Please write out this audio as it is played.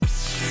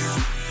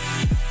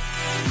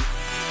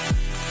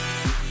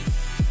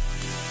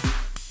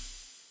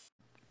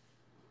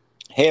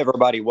Hey,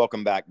 everybody,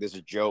 welcome back. This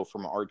is Joe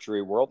from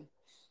Archery World.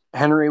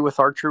 Henry with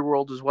Archery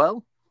World as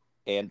well.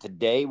 And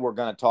today we're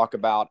going to talk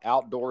about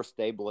outdoor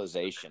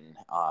stabilization.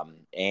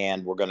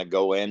 And we're going to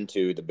go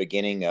into the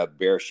beginning of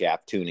bear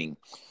shaft tuning.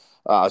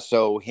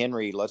 So,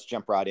 Henry, let's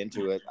jump right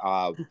into it.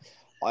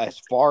 As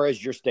far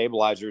as your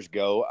stabilizers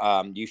go,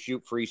 you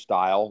shoot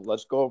freestyle.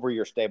 Let's go over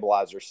your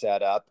stabilizer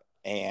setup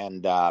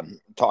and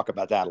talk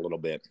about that a little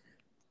bit.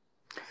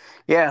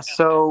 Yeah,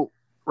 so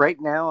right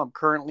now I'm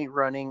currently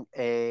running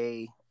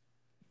a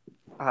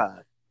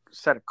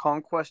set of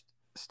Conquest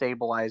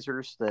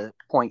stabilizers, the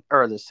point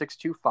or the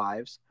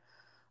 625s.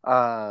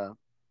 I'm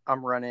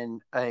running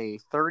a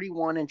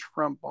 31-inch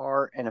front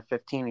bar and a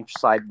 15-inch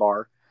side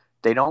bar.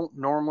 They don't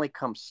normally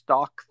come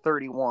stock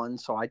 31,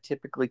 so I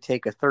typically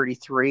take a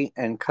 33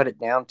 and cut it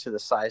down to the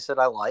size that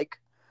I like.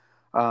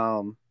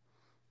 Um,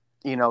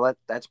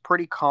 that's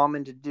pretty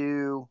common to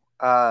do.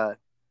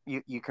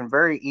 You can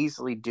very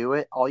easily do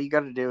it. All you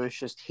got to do is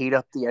just heat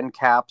up the end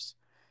caps,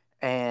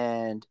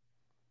 and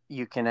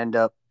you can end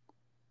up,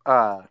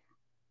 uh,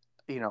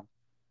 you know,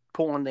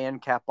 pulling the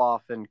end cap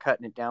off and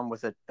cutting it down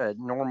with a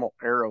normal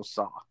arrow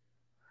saw.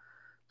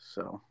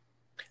 So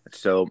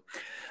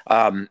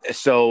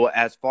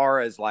as far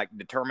as like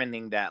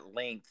determining that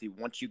length,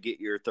 once you get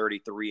your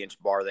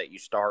 33-inch bar that you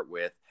start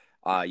with,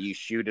 you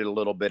shoot it a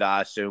little bit,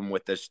 I assume,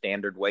 with the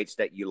standard weights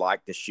that you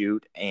like to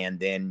shoot, and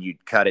then you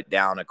cut it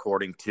down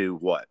according to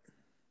what?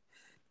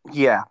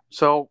 Yeah.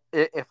 So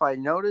if I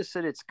notice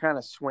that it's kind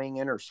of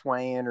swinging or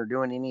swaying or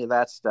doing any of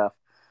that stuff,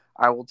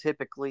 I will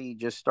typically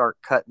just start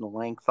cutting the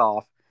length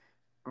off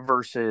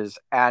versus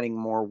adding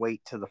more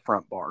weight to the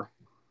front bar.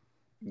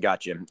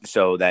 Gotcha.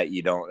 So that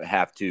you don't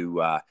have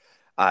to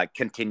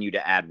continue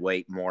to add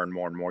weight more and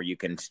more and more. You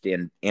can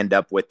end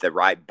up with the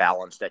right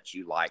balance that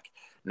you like.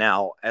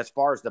 Now, as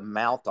far as the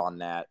mount on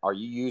that, are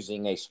you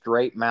using a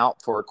straight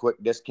mount for a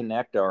quick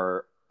disconnect,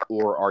 or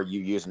are you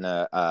using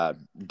a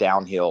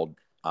downhill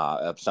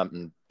of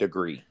some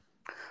degree?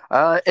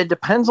 It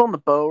depends on the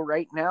bow.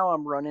 Right now,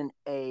 I'm running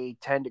a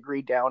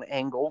 10-degree down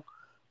angle,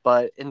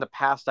 but in the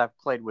past, I've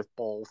played with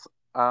both.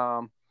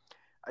 I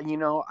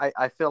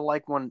feel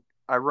like when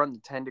I run the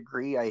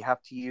 10-degree, I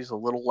have to use a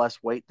little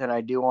less weight than I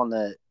do on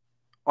the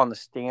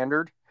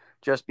standard,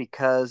 just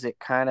because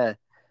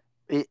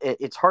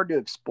it's hard to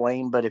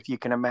explain. But if you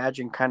can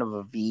imagine kind of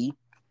a V,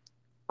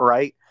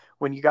 right?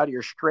 When you got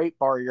your straight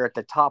bar, you're at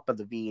the top of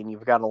the V, and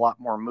you've got a lot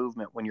more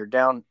movement. When you're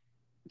down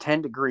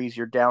 10 degrees,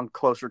 you're down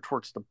closer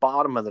towards the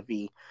bottom of the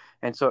V.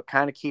 And so it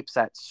kind of keeps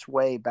that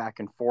sway back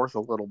and forth a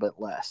little bit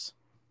less.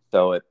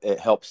 So it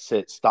helps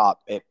it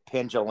stop. It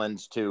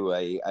pendulums to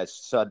a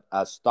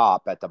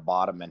stop at the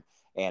bottom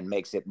and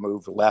makes it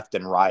move left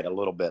and right a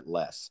little bit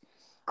less.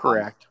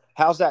 Correct.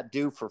 How's that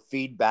do for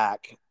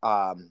feedback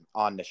on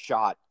the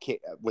shot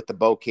with the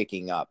bow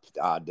kicking up?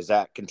 Does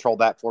that control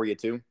that for you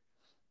too?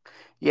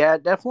 Yeah,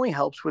 it definitely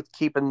helps with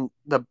keeping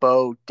the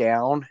bow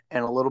down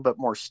and a little bit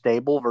more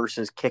stable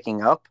versus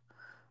kicking up.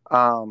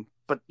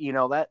 But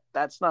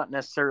that's not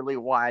necessarily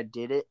why I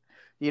did it.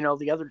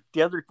 The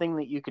other thing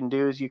that you can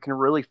do is you can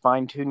really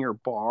fine tune your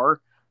bar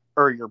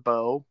or your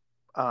bow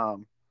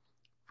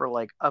for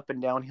like up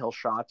and downhill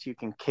shots. You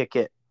can kick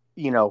it,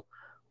 you know,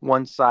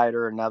 one side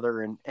or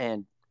another,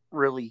 and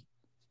really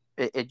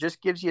it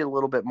just gives you a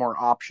little bit more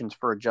options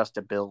for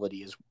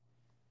adjustability is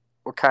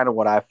kind of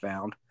what I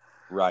found.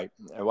 Right.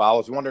 Well, I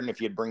was wondering if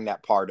you'd bring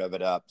that part of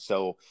it up.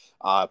 So,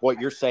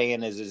 what you're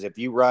saying is if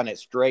you run it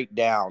straight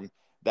down,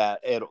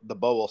 the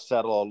bow will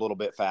settle a little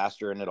bit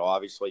faster, and it'll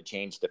obviously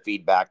change the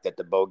feedback that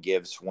the bow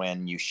gives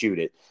when you shoot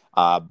it.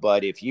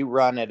 But if you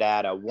run it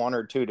at a 1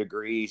 or 2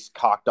 degrees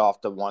cocked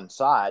off to one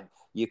side,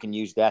 you can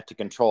use that to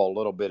control a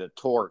little bit of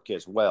torque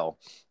as well.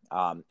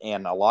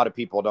 And a lot of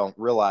people don't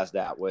realize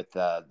that with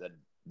the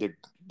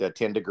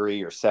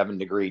 10-degree or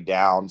 7-degree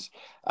downs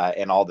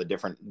and all the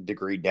different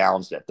degree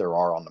downs that there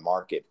are on the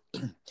market.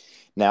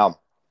 Now,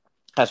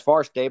 as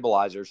far as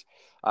stabilizers,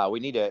 we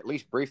need to at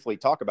least briefly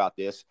talk about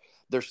this.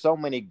 There's so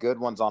many good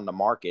ones on the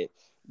market.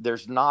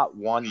 There's not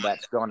one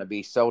that's going to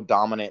be so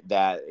dominant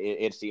that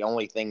it's the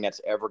only thing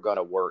that's ever going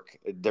to work.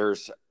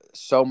 There's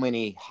so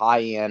many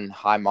high-end,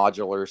 high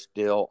modular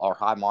steel or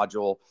high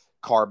module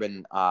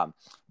carbon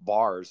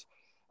bars.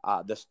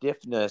 The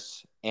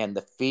stiffness and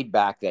the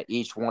feedback that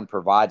each one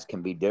provides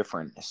can be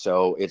different.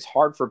 So it's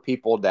hard for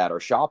people that are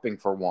shopping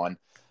for one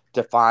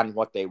to find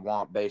what they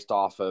want based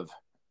off of,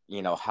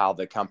 how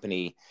the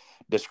company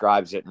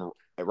describes it and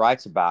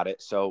writes about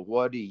it. So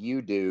what do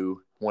you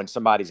do when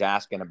somebody's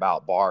asking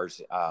about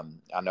bars?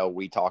 I know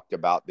we talked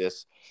about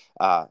this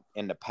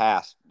in the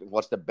past.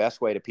 What's the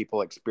best way to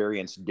people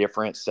experience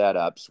different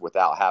setups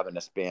without having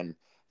to spend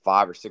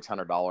 $500 or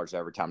 $600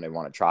 every time they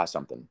want to try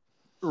something?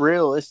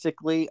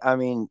 Realistically, I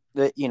mean,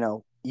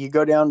 you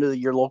go down to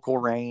your local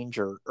range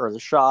or the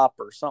shop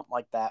or something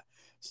like that.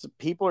 So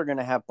people are going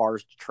to have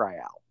bars to try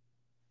out.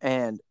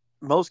 And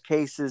most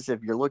cases,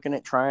 if you're looking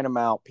at trying them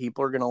out,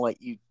 people are going to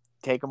let you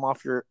take them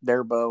off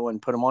their bow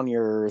and put them on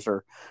yours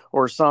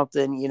or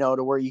something,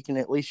 to where you can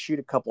at least shoot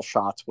a couple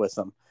shots with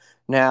them.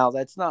 Now,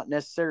 that's not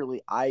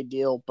necessarily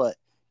ideal, but,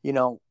 you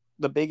know,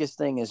 the biggest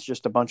thing is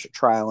just a bunch of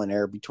trial and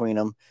error between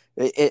them.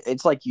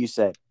 It's like you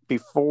said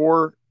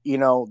before,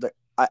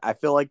 I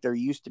feel like there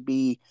used to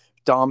be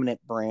dominant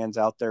brands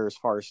out there as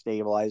far as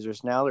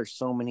stabilizers. Now there's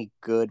so many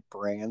good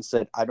brands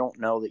that I don't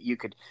know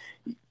that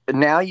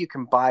now you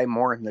can buy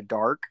more in the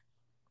dark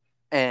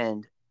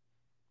and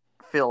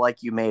feel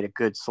like you made a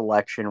good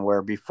selection,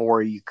 where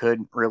before you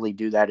couldn't really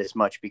do that as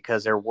much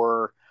because there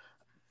were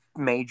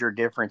major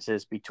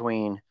differences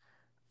between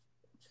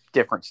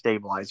different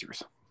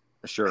stabilizers.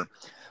 Sure.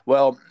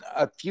 Well,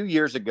 a few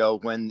years ago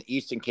when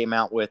Easton came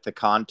out with the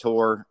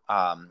Contour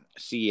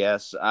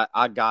CS,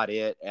 I got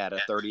it at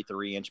a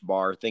 33-inch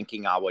bar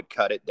thinking I would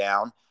cut it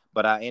down,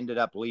 but I ended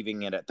up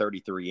leaving it at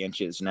 33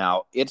 inches.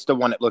 Now, it's the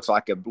one that looks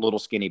like a little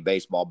skinny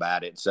baseball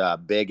bat. It's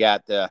big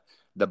at the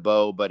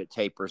bow, but it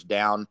tapers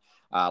down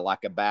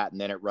like a bat,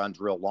 and then it runs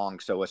real long.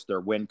 So it's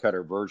their wind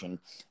cutter version.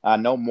 I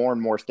know more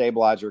and more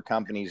stabilizer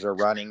companies are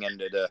running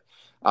into the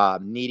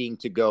needing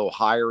to go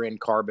higher in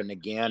carbon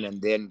again,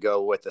 and then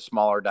go with a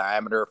smaller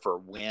diameter for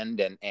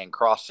wind and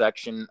cross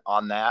section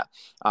on that.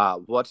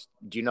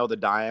 Do you know the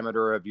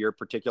diameter of your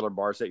particular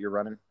bars that you're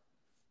running?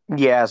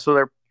 Yeah,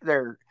 so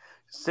they're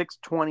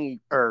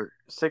 620 or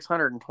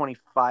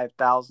 625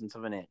 thousandths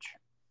of an inch.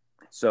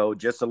 So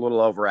just a little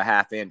over a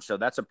half inch. So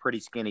that's a pretty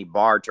skinny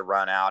bar to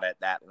run out at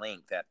that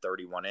length at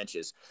 31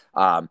 inches.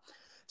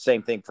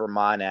 Same thing for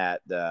mine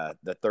at the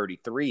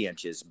 33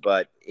 inches,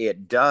 but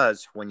it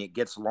does, when it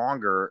gets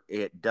longer,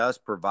 it does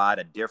provide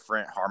a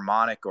different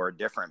harmonic or a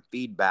different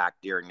feedback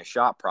during the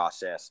shot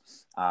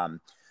process.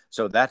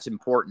 So that's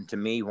important to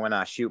me when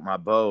I shoot my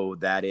bow,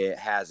 that it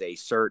has a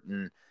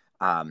certain,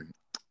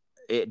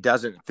 it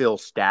doesn't feel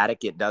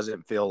static. It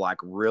doesn't feel like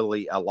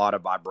really a lot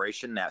of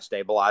vibration. That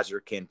stabilizer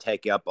can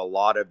take up a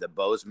lot of the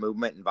bow's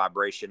movement and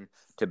vibration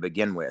to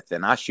begin with.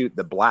 And I shoot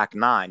the Black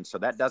 9, so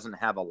that doesn't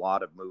have a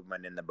lot of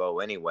movement in the bow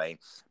anyway.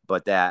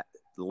 But that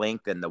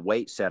length and the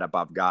weight setup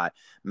I've got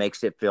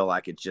makes it feel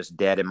like it's just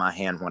dead in my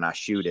hand when I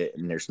shoot it,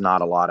 and there's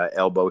not a lot of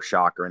elbow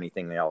shock or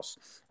anything else.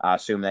 I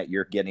assume that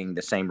you're getting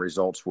the same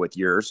results with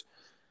yours.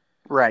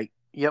 Right.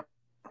 Yep.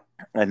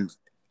 And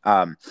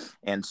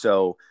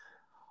so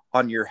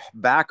on your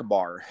back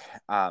bar,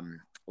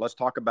 let's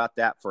talk about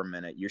that for a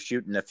minute. You're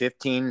shooting a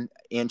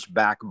 15-inch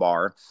back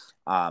bar.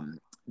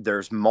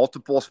 There's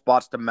multiple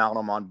spots to mount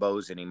them on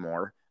bows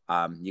anymore.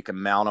 You can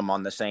mount them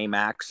on the same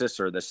axis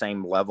or the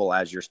same level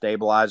as your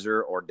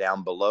stabilizer, or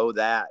down below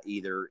that,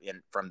 either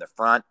from the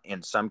front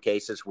in some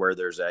cases where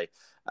there's a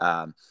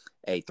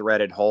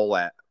threaded hole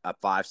at a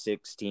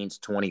 5/16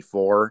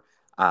 24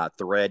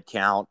 thread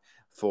count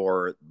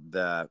for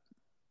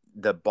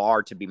the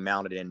bar to be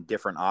mounted in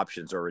different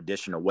options, or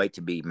additional weight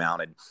to be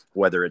mounted,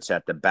 whether it's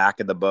at the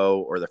back of the bow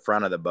or the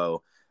front of the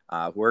bow.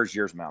 Where's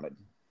yours mounted?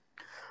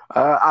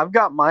 I've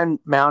got mine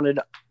mounted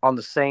on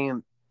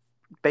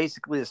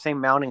basically the same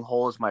mounting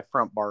hole as my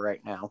front bar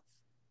right now.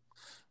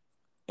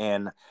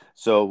 And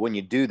so when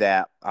you do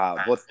that,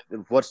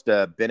 what's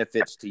the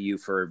benefits to you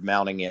for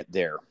mounting it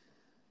there?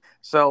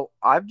 So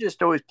I've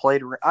just always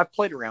played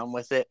around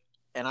with it,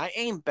 and I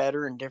aim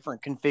better in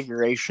different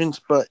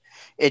configurations, but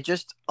it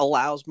just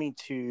allows me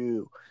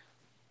to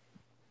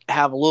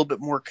have a little bit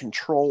more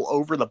control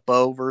over the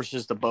bow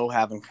versus the bow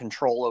having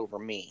control over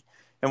me.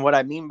 And what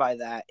I mean by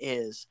that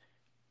is,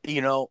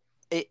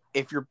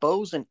 if your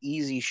bow's an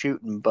easy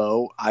shooting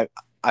bow,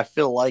 I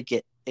feel like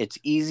it's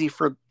easy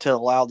to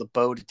allow the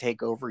bow to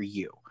take over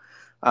you.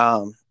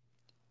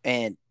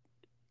 And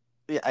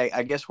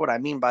I guess what I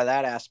mean by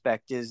that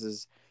aspect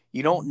is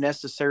you don't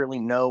necessarily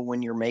know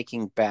when you're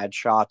making bad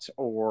shots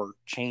or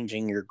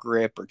changing your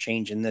grip or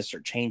changing this or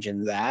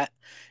changing that.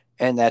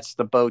 And that's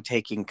the bow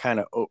taking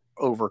kind of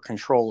over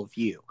control of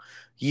you.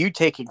 You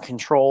taking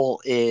control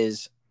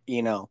is,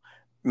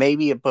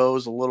 maybe a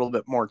bow's a little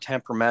bit more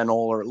temperamental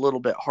or a little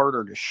bit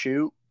harder to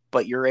shoot,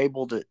 but you're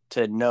able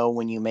to know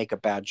when you make a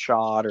bad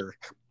shot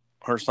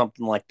or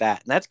something like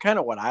that. And that's kind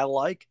of what I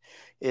like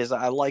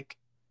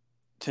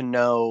to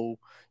know,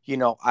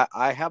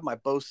 I have my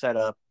bow set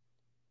up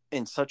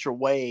in such a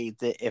way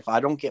that if I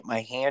don't get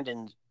my hand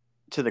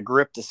into the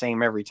grip the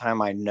same every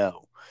time, I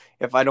know.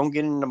 If I don't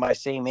get into my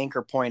same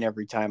anchor point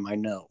every time, I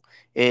know.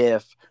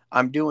 If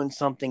I'm doing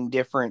something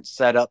different,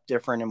 set up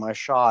different in my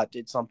shot,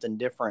 did something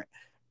different,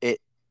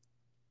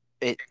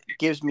 it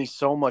gives me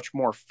so much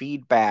more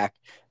feedback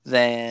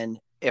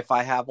than if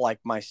I have like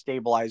my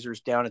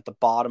stabilizers down at the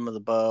bottom of the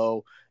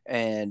bow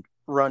and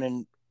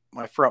running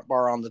my front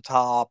bar on the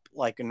top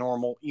like a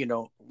normal,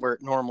 where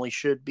it normally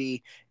should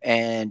be,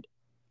 and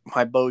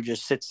my bow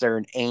just sits there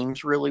and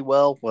aims really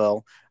well.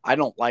 Well, I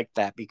don't like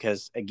that,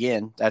 because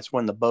again, that's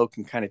when the bow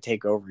can kind of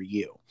take over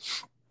you.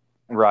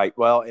 Right.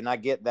 Well, and I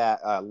get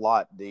that a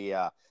lot.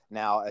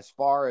 Now, as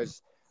far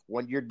as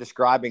when you're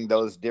describing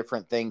those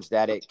different things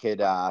that it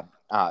could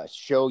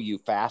show you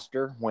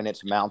faster when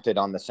it's mounted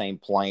on the same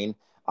plane,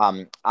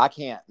 I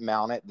can't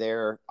mount it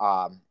there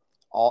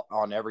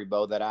on every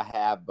bow that I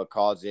have,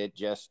 because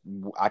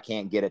I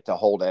can't get it to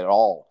hold at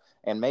all.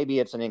 And maybe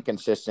it's an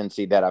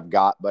inconsistency that I've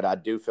got, but I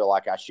do feel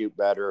like I shoot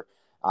better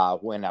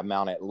when I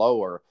mount it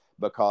lower,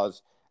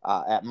 because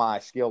at my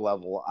skill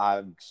level,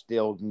 I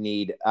still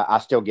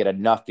get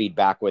enough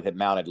feedback with it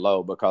mounted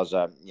low because,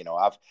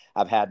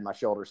 I've had my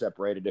shoulder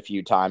separated a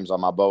few times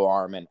on my bow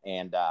arm,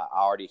 and I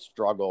already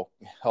struggle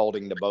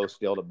holding the bow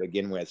still to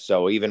begin with.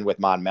 So even with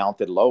mine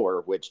mounted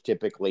lower, which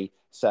typically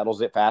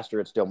settles it faster,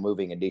 it's still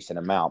moving a decent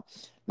amount.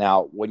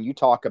 Now, when you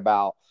talk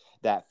about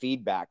that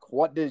feedback,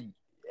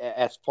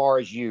 as far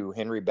as you,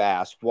 Henry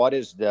Bass, what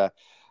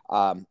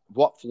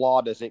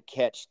flaw does it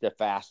catch the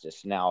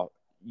fastest? Now,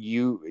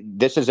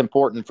 this is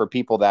important for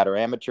people that are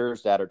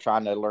amateurs that are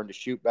trying to learn to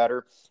shoot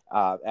better.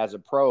 As a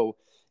pro,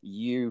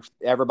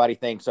 everybody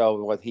thinks,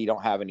 oh, well, he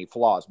don't have any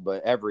flaws,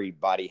 but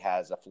everybody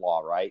has a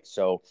flaw, right?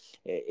 So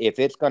if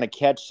it's going to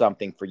catch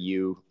something for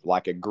you,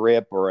 like a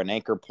grip or an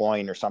anchor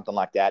point or something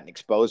like that, and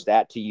expose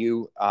that to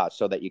you,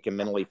 so that you can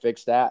mentally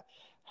fix that,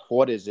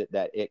 what is it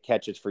that it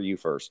catches for you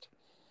first?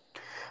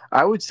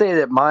 I would say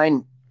that my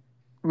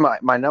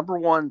number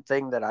one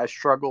thing that I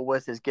struggle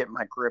with is getting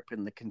my grip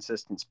in the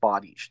consistent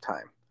spot each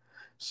time.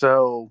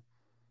 So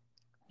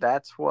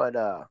that's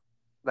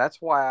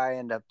that's why I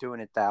end up doing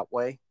it that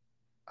way.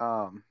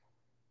 Um,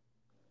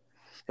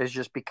 is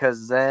just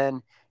because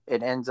then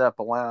it ends up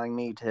allowing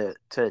me to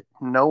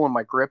know when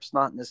my grip's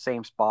not in the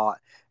same spot.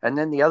 And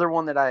then the other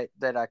one that I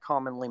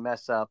commonly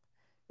mess up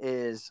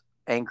is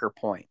anchor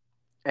point.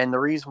 And the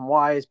reason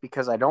why is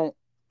because I don't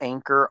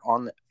anchor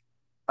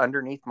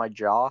underneath my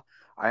jaw.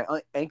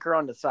 I anchor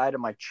on the side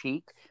of my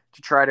cheek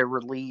to try to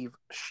relieve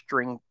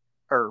string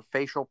or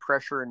facial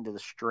pressure into the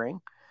string.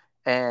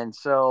 And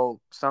so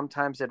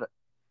sometimes it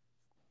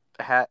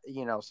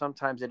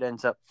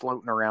ends up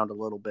floating around a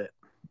little bit.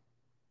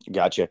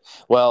 Gotcha.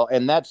 Well,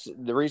 and that's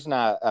the reason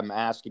I'm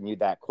asking you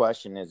that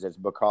question is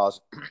because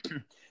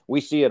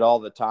we see it all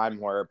the time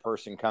where a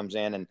person comes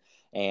in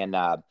and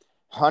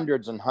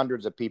hundreds and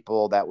hundreds of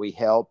people that we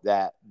help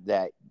that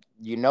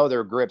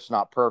their grip's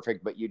not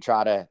perfect, but you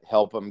try to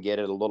help them get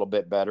it a little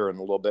bit better and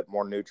a little bit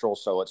more neutral,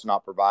 so it's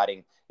not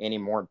providing any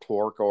more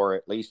torque, or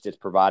at least it's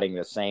providing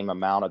the same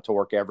amount of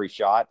torque every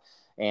shot.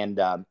 And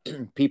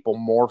people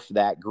morph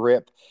that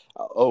grip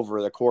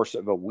over the course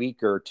of a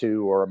week or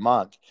two or a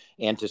month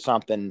into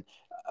something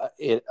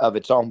of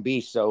its own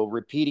beast. So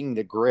repeating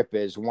the grip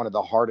is one of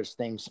the hardest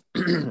things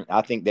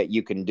I think that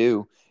you can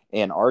do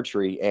in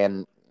archery.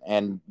 And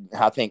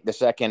I think the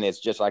second is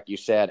just like you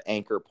said,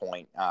 anchor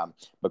point,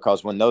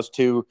 because when those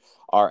two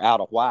are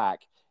out of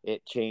whack,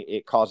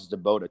 it causes the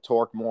bow to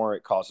torque more.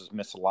 It causes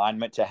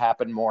misalignment to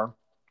happen more,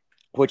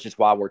 which is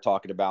why we're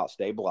talking about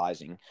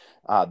stabilizing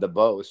the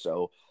bow.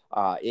 So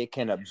it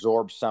can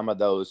absorb some of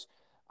those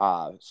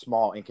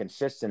small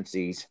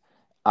inconsistencies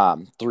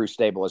through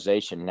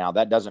stabilization. Now,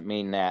 that doesn't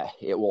mean that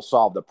it will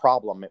solve the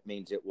problem. It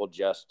means it will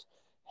just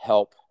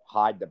help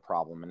hide the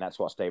problem, and that's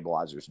what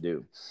stabilizers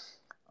do.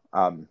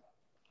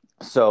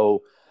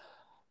 So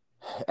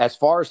as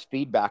far as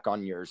feedback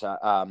on yours,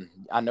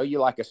 I know you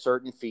like a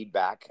certain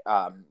feedback.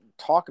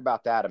 Talk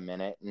about that a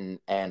minute,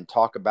 and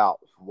talk about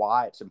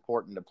why it's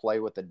important to play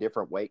with the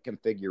different weight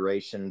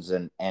configurations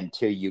and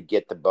until you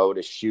get the bow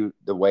to shoot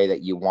the way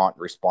that you want,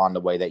 respond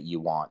the way that you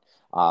want.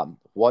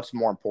 What's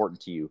more important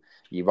to you?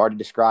 You've already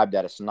described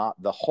that it's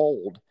not the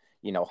hold,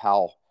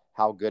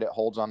 how good it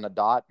holds on the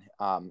dot.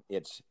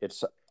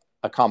 It's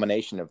a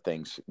combination of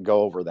things.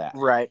 Go over that.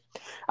 Right.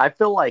 I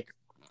feel like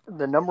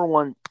the number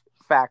one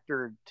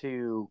factor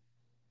to,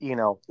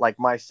 like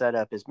my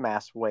setup is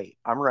mass weight.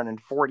 I'm running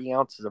 40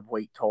 ounces of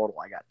weight total.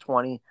 I got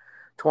 20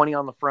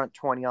 on the front,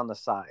 20 on the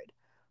side.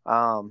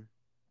 I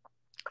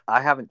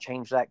haven't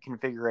changed that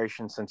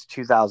configuration since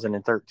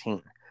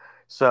 2013.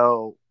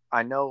 So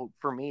I know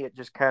for me, it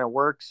just kind of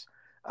works.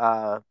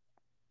 I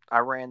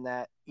ran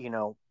that,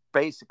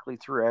 basically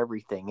through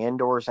everything,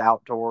 indoors,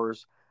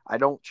 outdoors. I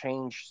don't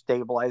change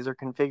stabilizer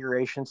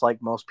configurations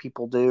like most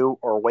people do,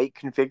 or weight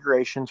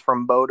configurations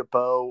from bow to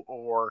bow,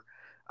 or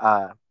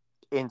uh,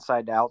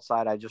 inside to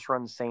outside. I just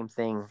run the same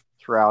thing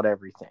throughout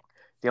everything.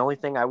 The only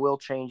thing I will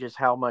change is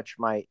how much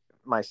my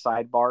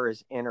sidebar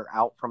is in or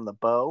out from the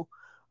bow.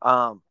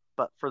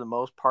 But for the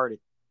most part,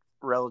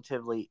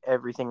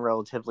 everything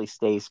relatively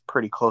stays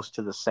pretty close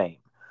to the same.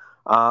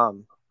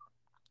 Um,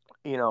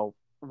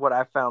 what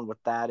I found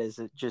with that is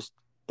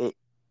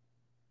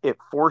it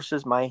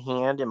forces my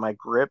hand and my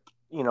grip.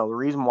 The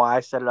reason why I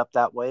set it up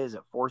that way is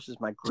it forces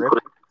my grip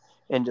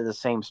into the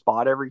same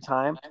spot every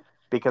time,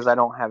 because I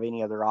don't have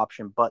any other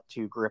option but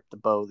to grip the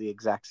bow the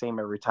exact same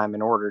every time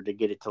in order to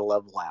get it to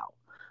level out.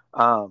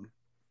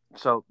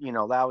 So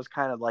that was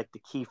kind of like the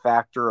key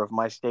factor of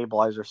my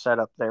stabilizer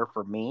setup there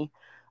for me.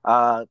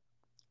 Part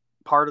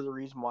of the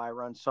reason why I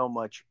run so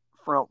much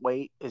front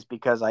weight is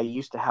because I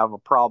used to have a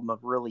problem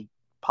of really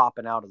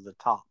popping out of the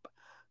top.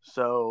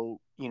 So,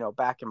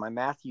 back in my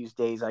Matthews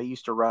days, I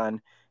used to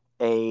run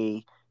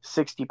a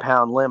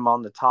 60-pound limb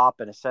on the top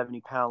and a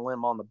 70-pound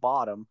limb on the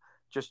bottom,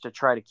 just to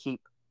try to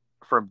keep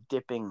from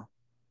dipping,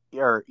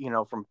 or,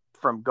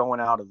 from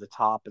going out of the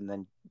top. And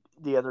then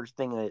the other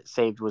thing that it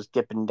saved was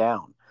dipping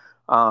down.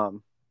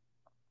 So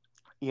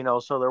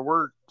there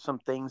were some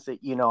things that,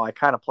 I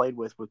kind of played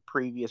with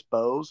previous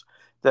bows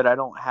that I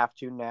don't have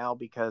to now,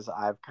 because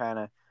I've kind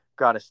of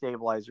got a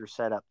stabilizer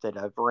setup that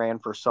I've ran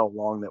for so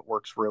long that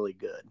works really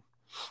good.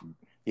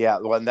 Yeah,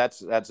 well, and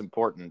that's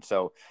important.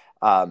 So,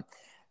 um,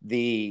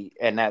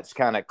 and that's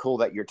kind of cool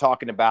that you're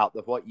talking about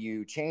what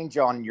you change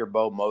on your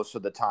bow most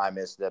of the time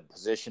is the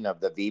position of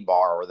the V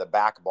bar or the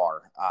back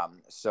bar.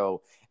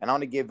 And I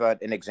want to give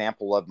an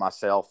example of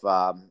myself.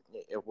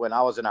 When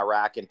I was in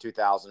Iraq in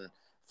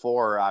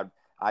 2004,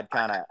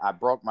 I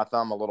broke my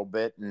thumb a little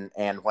bit,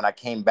 and when I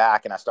came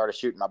back and I started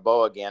shooting my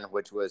bow again,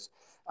 which was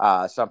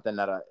something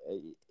that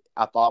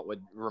I thought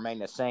would remain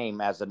the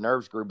same as the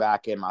nerves grew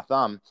back in my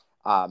thumb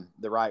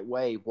the right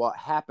way. What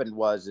happened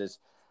was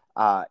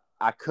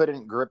I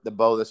couldn't grip the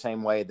bow the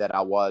same way that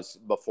I was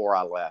before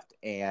I left,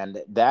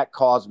 and that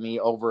caused me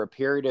over a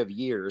period of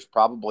years,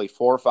 probably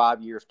 4 or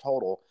 5 years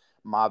total.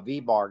 My V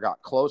bar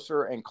got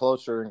closer and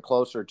closer and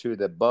closer to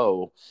the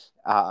bow,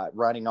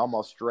 running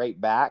almost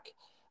straight back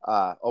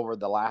over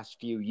the last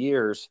few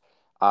years.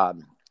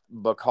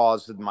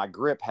 Because my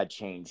grip had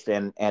changed,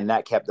 and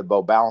that kept the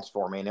bow balanced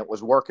for me, and it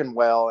was working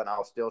well, and I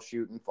was still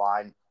shooting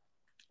fine.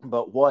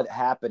 But what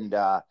happened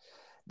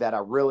that I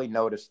really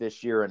noticed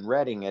this year in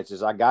Redding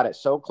is I got it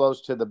so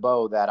close to the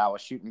bow that I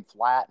was shooting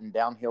flat and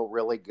downhill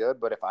really good.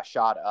 But if I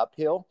shot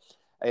uphill,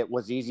 it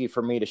was easy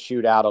for me to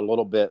shoot out a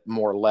little bit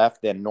more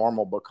left than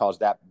normal because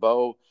that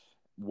bow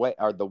weight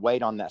or the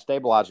weight on that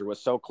stabilizer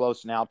was so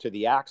close now to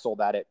the axle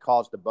that it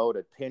caused the bow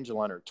to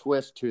pendulum or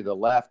twist to the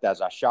left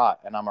as I shot.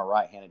 And I'm a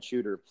right-handed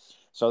shooter.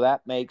 So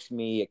that makes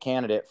me a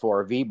candidate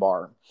for a V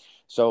bar.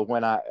 So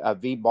a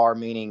V bar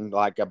meaning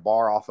like a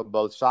bar off of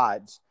both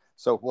sides.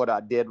 So what I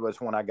did was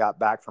when I got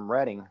back from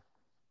Redding,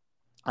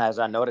 as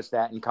I noticed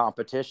that in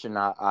competition,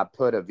 I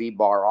put a V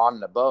bar on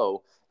the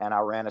bow and I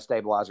ran a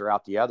stabilizer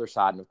out the other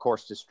side, and of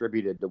course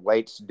distributed the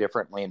weights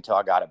differently until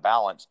I got it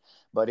balanced.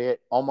 But it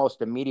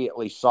almost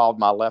immediately solved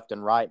my left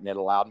and right, and it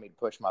allowed me to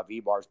push my V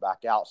bars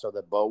back out so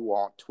the bow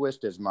won't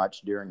twist as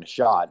much during the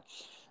shot.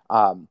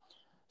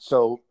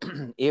 So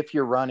if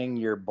you're running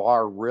your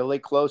bar really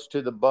close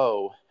to the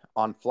bow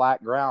on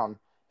flat ground,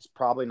 it's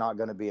probably not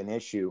going to be an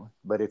issue.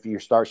 But if you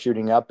start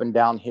shooting up and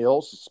down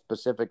hills,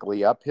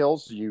 specifically up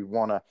hills, you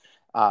want to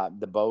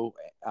the bow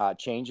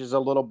changes a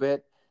little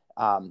bit.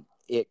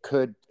 It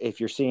could, if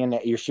you're seeing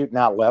that you're shooting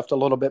out left a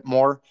little bit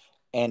more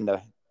and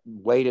the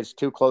weight is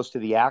too close to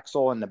the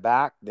axle in the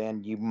back,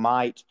 then you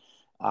might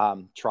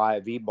try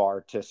a V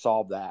bar to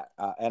solve that.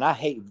 And I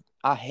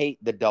hate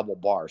the double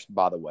bars,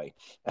 by the way.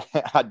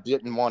 I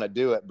didn't want to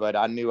do it, but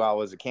I knew I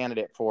was a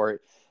candidate for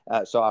it.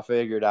 So I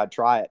figured I'd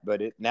try it.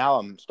 But now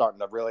I'm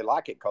starting to really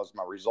like it because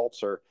my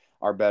results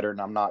are better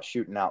and I'm not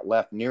shooting out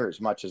left near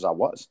as much as I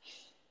was.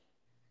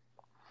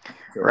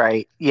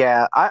 Right.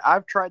 Yeah.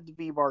 I've tried the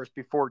V bars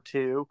before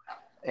too.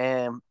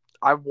 And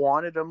I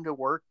wanted them to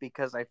work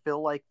because I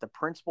feel like the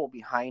principle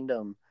behind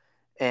them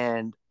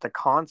and the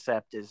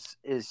concept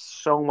is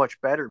so much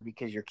better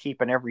because you're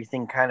keeping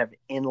everything kind of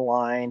in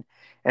line.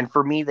 And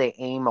for me, they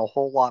aim a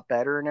whole lot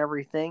better and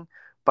everything.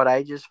 But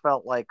I just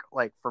felt like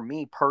for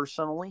me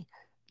personally,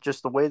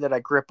 just the way that I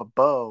grip a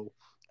bow,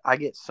 I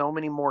get so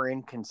many more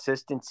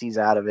inconsistencies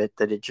out of it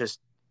that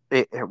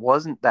it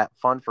wasn't that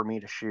fun for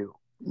me to shoot.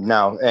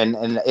 No,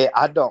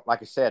 I don't,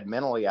 like I said,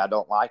 mentally I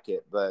don't like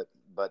it, but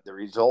the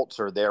results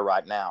are there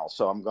right now.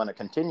 So I'm going to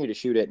continue to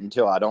shoot it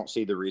until I don't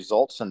see the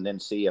results, and then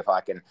see if I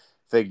can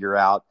figure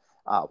out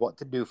what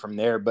to do from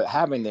there. But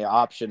having the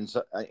options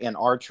in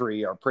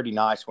archery are pretty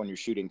nice when you're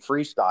shooting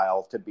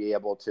freestyle to be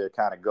able to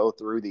kind of go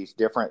through these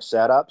different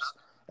setups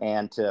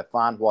and to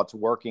find what's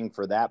working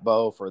for that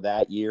bow for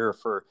that year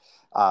for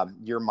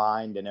your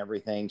mind and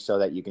everything so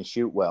that you can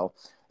shoot well.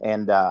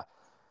 And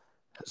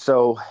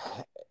so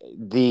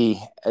the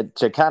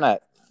to kind of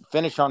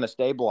finish on the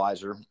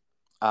stabilizer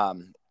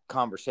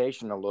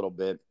conversation a little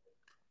bit.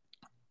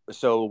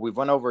 So we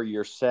went over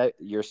your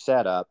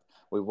setup.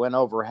 We went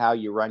over how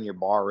you run your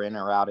bar in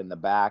or out in the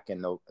back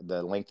and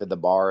the length of the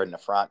bar in the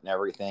front and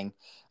everything.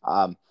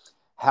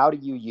 How do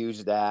you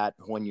use that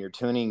when you're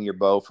tuning your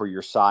bow for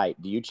your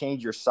sight? Do you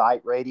change your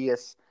sight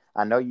radius?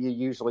 I know you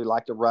usually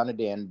like to run it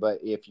in, but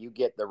if you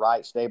get the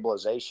right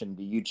stabilization,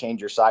 do you change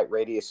your sight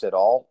radius at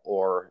all?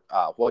 Or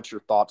what's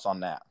your thoughts on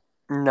that?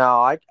 No,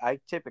 I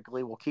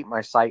typically will keep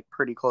my sight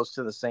pretty close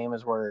to the same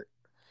as where,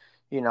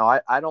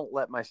 I don't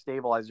let my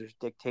stabilizers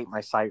dictate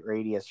my sight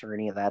radius or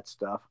any of that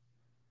stuff.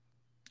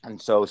 And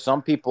so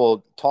some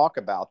people talk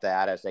about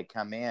that as they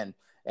come in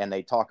and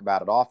they talk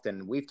about it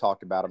often. We've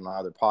talked about it on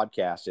other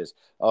podcasts is,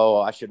 oh,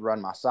 I should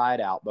run my sight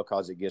out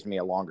because it gives me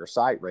a longer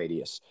sight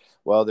radius.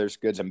 Well, there's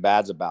goods and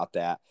bads about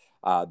that.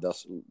 The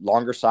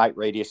longer sight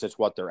radius is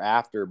what they're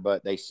after,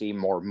 but they see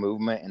more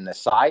movement in the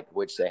sight,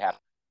 which they have.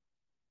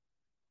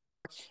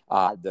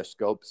 The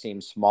scope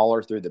seems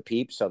smaller through the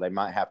peep, so they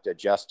might have to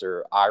adjust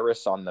their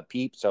iris on the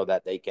peep so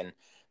that they can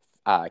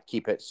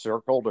keep it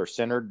circled or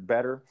centered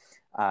better.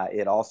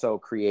 It also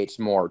creates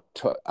more,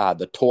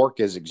 the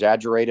torque is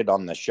exaggerated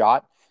on the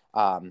shot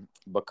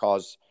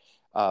because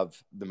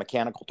of the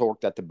mechanical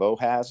torque that the bow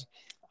has.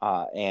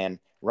 And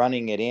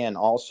running it in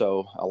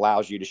also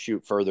allows you to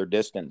shoot further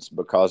distance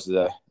because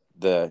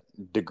the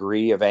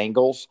degree of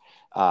angles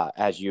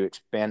as you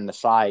expand the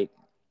sight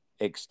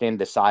extend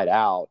the sight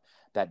out,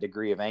 that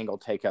degree of angle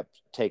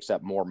takes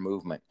up more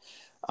movement.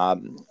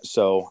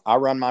 So I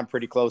run mine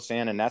pretty close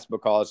in, and that's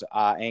because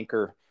I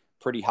anchor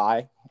pretty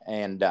high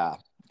and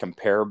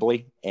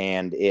comparably,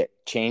 and it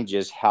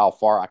changes how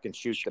far I can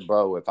shoot the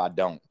bow if I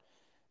don't.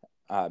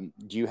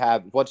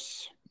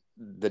 What's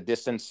the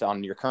distance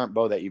on your current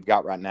bow that you've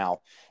got right now,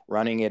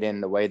 running it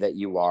in the way that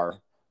you are?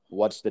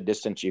 What's the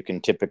distance you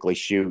can typically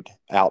shoot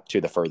out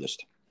to the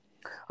furthest?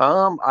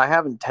 I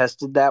haven't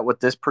tested that with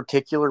this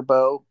particular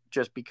bow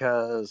just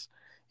because,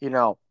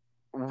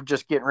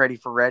 just getting ready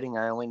for Reading,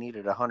 I only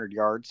needed 100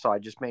 yards. So I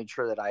just made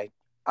sure that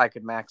I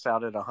could max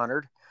out at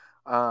 100.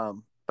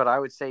 But I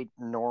would say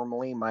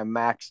normally my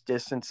max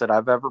distance that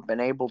I've ever been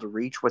able to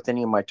reach with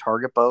any of my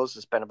target bows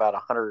has been about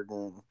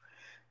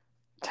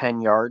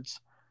 110 yards.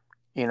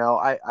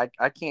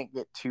 I can't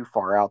get too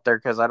far out there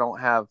because I don't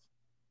have,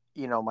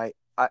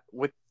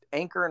 with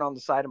anchoring on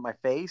the side of my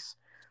face,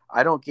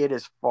 I don't get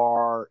as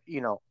far,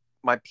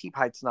 my peep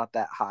height's not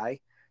that high.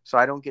 So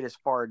I don't get as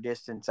far a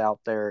distance out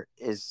there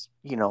as,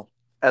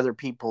 other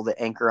people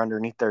that anchor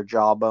underneath their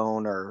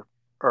jawbone or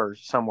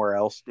somewhere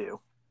else do.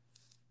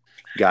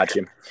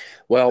 Gotcha.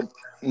 Well,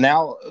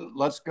 now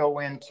let's go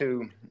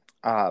into,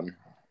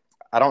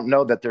 I don't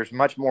know that there's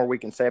much more we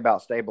can say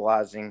about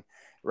stabilizing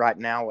right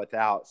now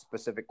without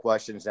specific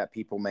questions that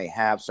people may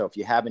have. So if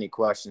you have any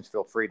questions,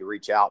 feel free to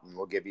reach out and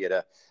we'll give you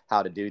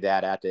how to do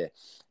that at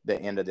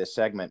the end of this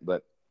segment.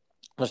 But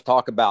let's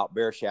talk about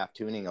bare shaft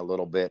tuning a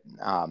little bit,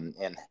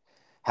 and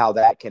how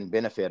that can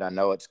benefit. I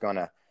know it's going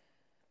to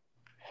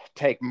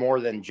take more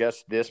than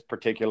just this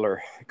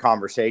particular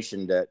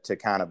conversation to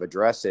kind of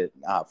address it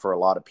for a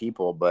lot of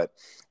people. But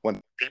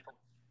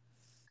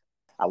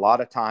a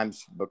lot of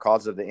times,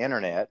 because of the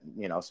internet,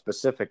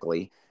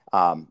 specifically,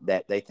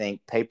 that they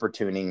think paper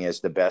tuning is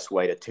the best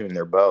way to tune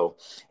their bow.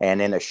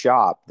 And in a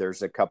shop,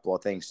 there's a couple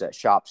of things that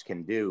shops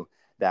can do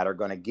that are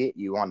going to get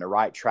you on the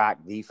right track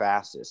the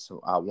fastest.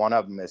 One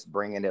of them is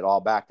bringing it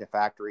all back to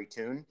factory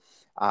tune,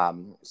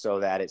 so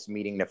that it's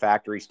meeting the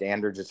factory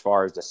standards as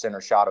far as the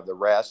center shot of the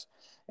rest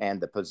and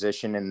the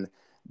position in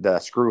the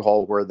screw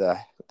hole where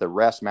the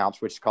rest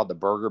mounts, which is called the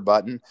burger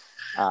button,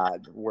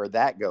 where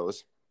that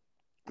goes.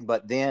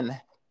 But then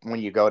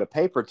when you go to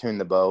paper tune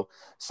the bow,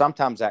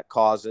 sometimes that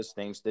causes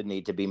things that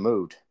need to be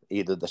moved,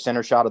 either the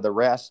center shot of the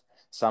rest,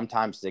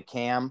 sometimes the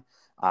cam.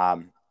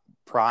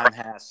 Prime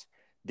has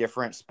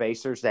different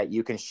spacers that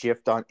you can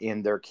shift on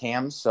in their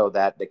cams so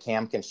that the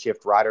cam can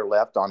shift right or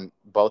left on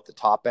both the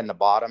top and the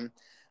bottom.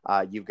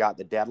 You've got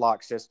the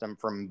deadlock system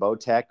from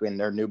Bowtech in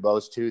their new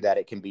bows too, that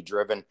it can be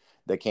driven.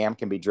 The cam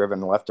can be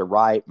driven left to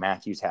right.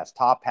 Matthews has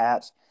top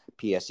hats.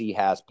 PSE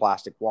has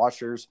plastic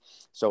washers.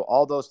 So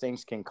all those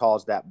things can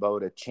cause that bow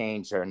to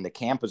change, and the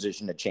cam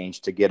position to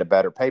change to get a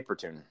better paper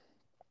tune.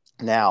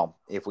 Now,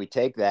 if we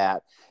take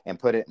that and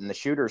put it in the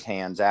shooter's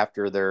hands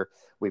after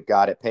we've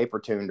got it paper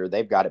tuned or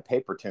they've got it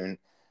paper tuned,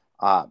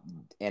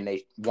 and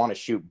they want to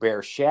shoot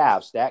bare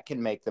shafts, that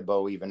can make the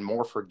bow even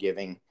more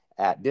forgiving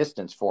at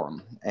distance for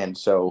them. And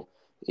so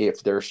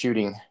if they're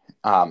shooting,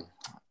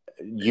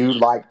 you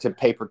like to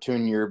paper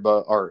tune your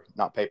bow, or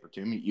not paper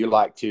tune, you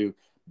like to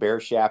bare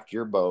shaft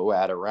your bow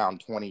at around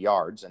 20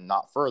 yards and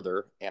not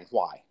further, and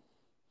why?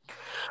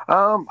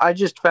 I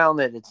just found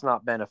that it's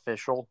not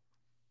beneficial.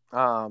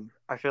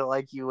 I feel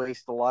like you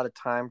waste a lot of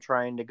time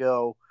trying to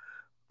go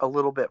a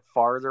little bit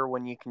farther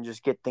when you can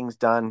just get things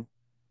done,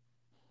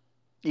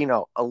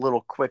 a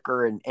little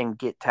quicker and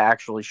get to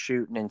actually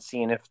shooting and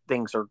seeing if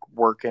things are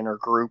working or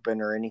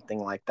grouping or anything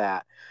like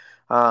that.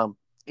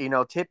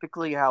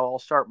 Typically how I'll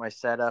start my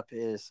setup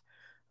is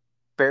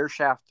bare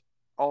shaft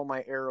all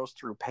my arrows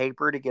through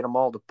paper to get them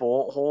all to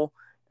bullet hole.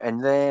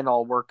 And then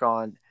I'll work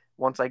on,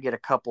 once I get a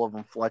couple of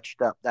them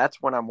fletched up,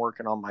 that's when I'm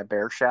working on my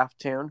bare shaft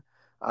tune.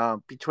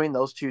 Between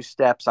those two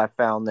steps, I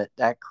found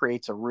that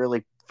creates a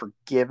really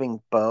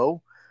forgiving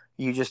bow.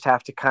 You just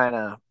have to kind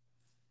of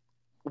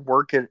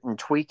work it and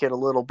tweak it a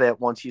little bit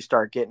once you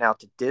start getting out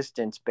to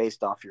distance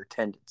based off your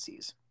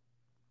tendencies.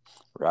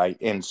 Right.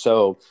 And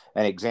so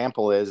an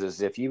example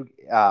is if you,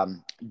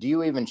 do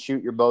you even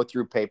shoot your bow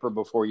through paper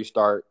before you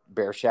start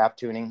bare shaft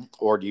tuning,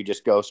 or do you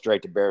just go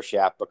straight to bare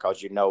shaft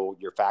because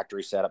your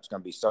factory setup's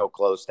going to be so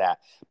close that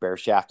bare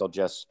shaft will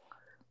just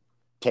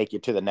take you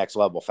to the next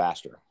level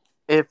faster?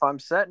 If I'm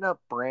setting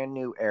up brand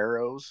new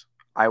arrows,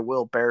 I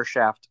will bare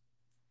shaft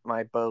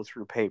my bow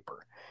through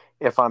paper.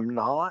 If I'm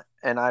not,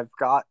 and I've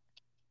got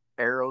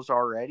arrows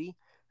already,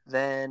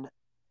 then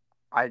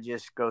I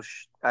just go.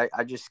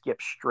 I just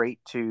skip straight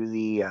to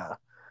the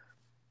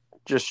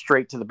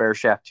bare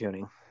shaft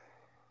tuning.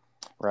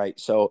 Right.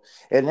 So,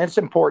 and it's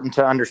important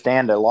to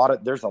understand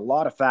there's a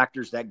lot of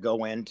factors that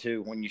go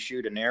into when you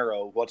shoot an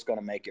arrow, what's going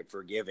to make it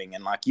forgiving.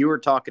 And like you were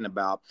talking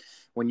about,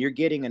 when you're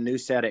getting a new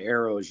set of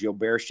arrows, you'll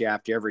bare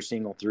shaft every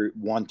single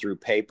one through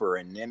paper,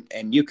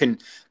 and you can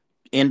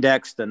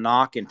index the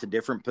nock into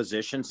different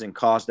positions and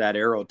cause that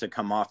arrow to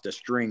come off the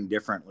string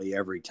differently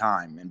every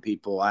time. And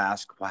people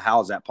ask, well, how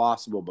is that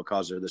possible?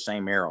 Because they're the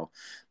same arrow.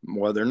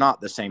 Well, they're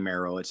not the same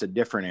arrow. It's a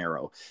different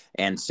arrow.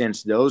 And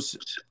since those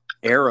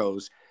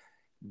arrows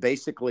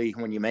basically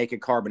when you make a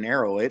carbon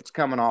arrow, it's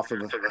coming off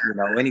of,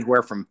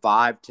 anywhere from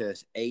 5 to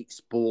 8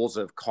 spools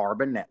of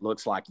carbon that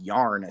looks like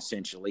yarn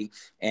essentially,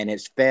 and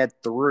it's fed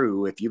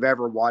through. If you've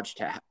ever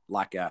watched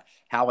like a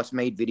how it's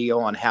made video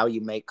on how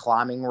you make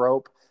climbing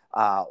rope,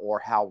 or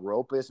how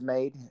rope is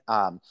made,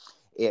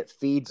 it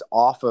feeds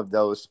off of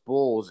those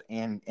spools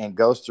and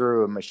goes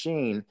through a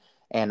machine,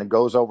 and it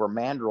goes over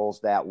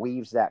mandrels that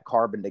weaves that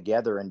carbon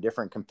together in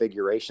different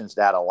configurations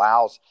that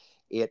allows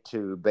it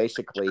to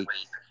basically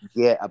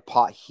get a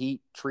pot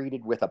heat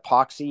treated with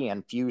epoxy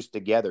and fused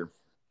together.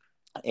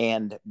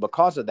 And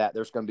because of that,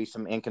 there's going to be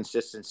some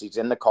inconsistencies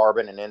in the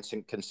carbon and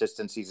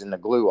inconsistencies in the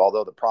glue.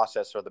 Although the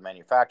process or the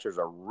manufacturers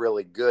are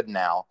really good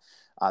now,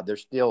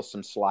 there's still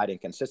some slight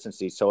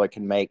inconsistencies. So it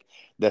can make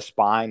the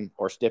spine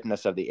or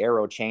stiffness of the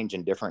arrow change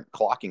in different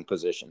clocking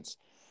positions.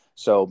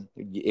 So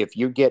if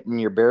you're getting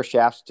your bear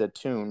shafts to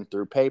tune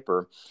through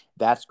paper,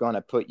 that's going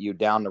to put you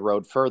down the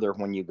road further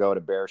when you go to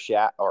bear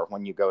shaft, or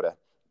when you go to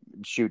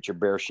shoot your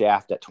bear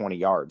shaft at 20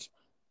 yards.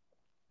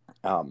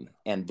 And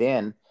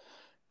then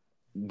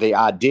the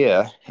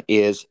idea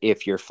is,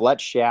 if your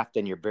fletch shaft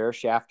and your bear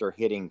shaft are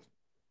hitting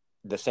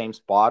the same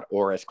spot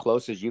or as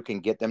close as you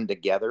can get them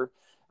together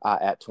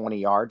at 20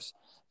 yards,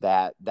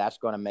 that's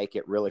going to make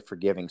it really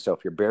forgiving. So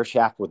if your bear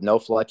shaft with no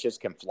fletches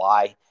can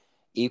fly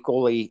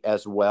equally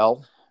as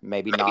well,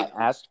 maybe not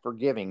as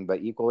forgiving, but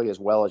equally as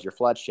well as your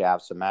fletch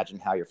shafts, imagine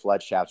how your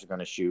fletch shafts are going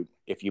to shoot.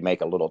 If you make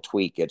a little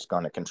tweak, it's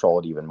going to control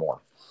it even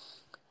more.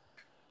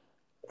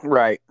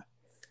 Right.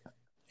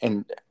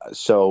 And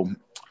so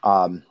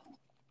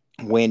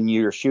when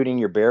you're shooting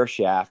your bear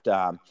shaft,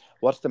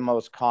 what's the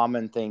most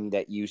common thing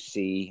that you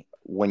see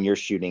when you're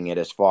shooting it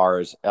as far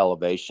as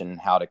elevation,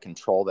 how to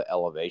control the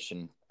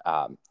elevation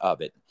of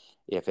it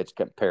if it's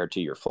compared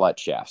to your fletch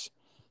shafts?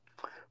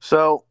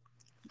 So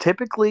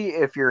typically,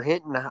 if you're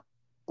hitting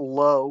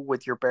low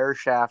with your bear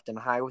shaft and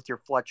high with your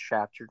fletch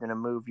shaft, you're going to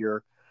move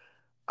your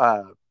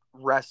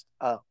rest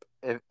up.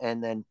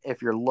 And then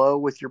if you're low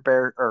with your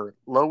bear, or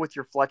low with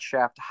your fletch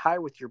shaft, high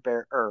with your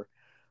bear, or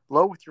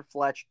low with your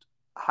fletch,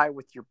 high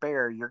with your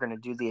bear, you're going to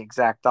do the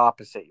exact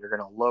opposite. You're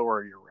going to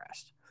lower your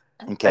rest.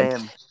 Okay.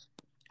 And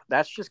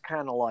that's just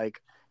kind of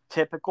like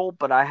typical,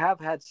 but I have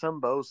had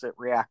some bows that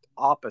react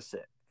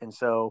opposite. And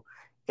so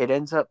it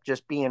ends up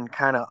just being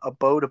kind of a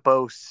bow to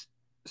bow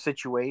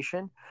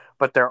situation.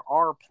 But there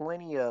are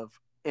plenty of,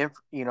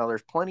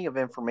 there's plenty of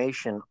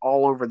information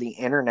all over the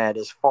internet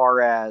as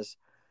far as,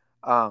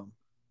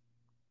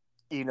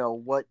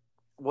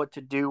 what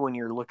to do when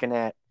you're looking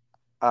at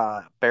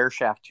bear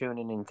shaft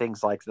tuning and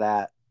things like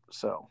that.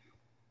 So,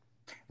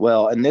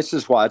 well, and this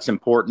is why it's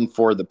important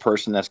for the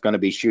person that's going to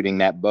be shooting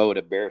that bow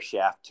to bear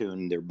shaft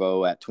tune their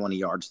bow at 20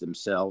 yards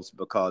themselves,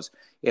 because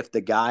if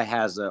the guy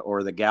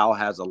or the gal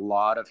has a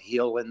lot of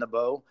heel in the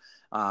bow,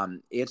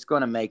 it's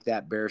going to make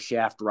that bear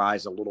shaft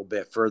rise a little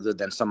bit further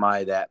than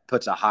somebody that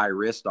puts a high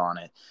wrist on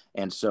it.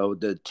 And so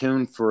the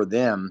tune for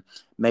them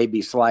may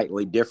be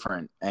slightly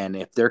different. And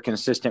if they're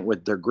consistent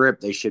with their grip,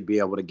 they should be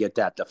able to get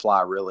that to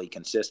fly really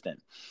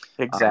consistent.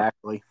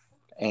 exactly.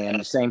 And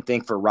the same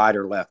thing for right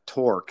or left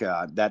torque.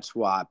 That's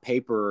why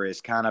paper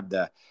is kind of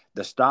the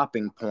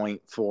stopping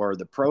point for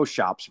the pro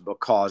shops,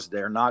 because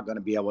they're not going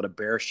to be able to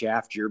bear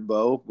shaft your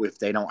bow if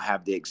they don't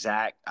have the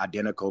exact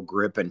identical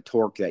grip and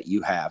torque that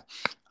you have.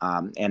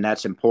 And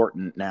that's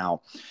important.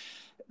 Now,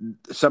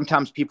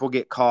 sometimes people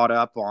get caught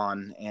up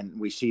on, and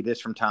we see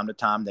this from time to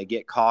time, they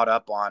get caught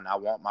up on, I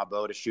want my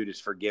bow to shoot as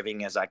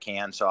forgiving as I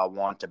can, so I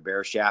want to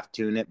bear shaft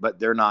tune it, but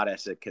they're not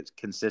as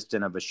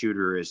consistent of a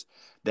shooter as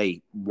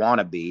they want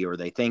to be, or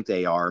they think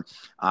they are.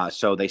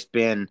 So they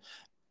spend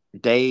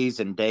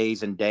days and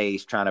days and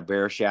days trying to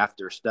bear shaft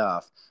their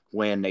stuff,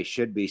 when they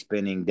should be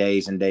spending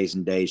days and days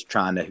and days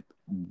trying to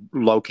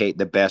locate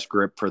the best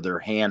grip for their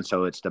hand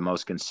so it's the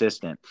most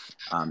consistent.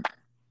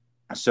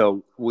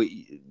 So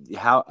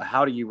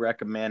how do you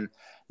recommend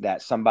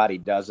that somebody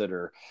does it,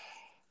 or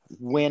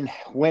when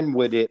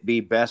would it be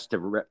best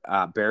to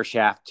bear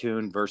shaft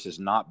tune versus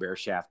not bear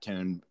shaft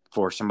tune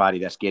for somebody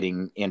that's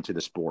getting into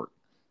the sport?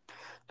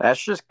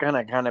 That's just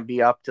gonna kind of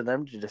be up to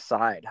them to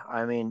decide.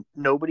 I mean,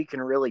 nobody can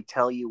really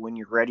tell you when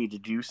you're ready to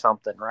do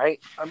something,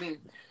 right? I mean,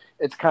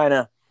 it's kind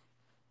of,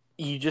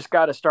 you just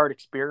got to start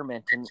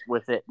experimenting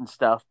with it and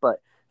stuff.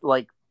 But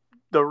like,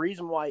 the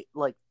reason why,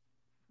 like,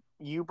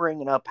 you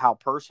bringing up how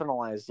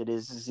personalized it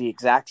is the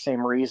exact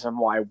same reason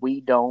why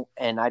we don't,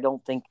 and I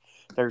don't think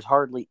there's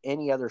hardly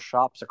any other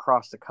shops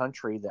across the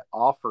country that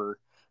offer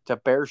to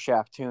bear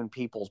shaft tune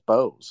people's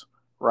bows,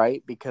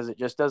 right? Because it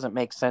just doesn't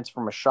make sense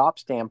from a shop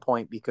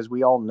standpoint, because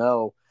we all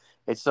know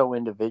it's so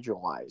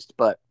individualized.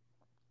 But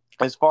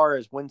as far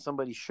as when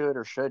somebody should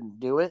or shouldn't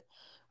do it,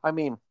 I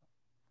mean,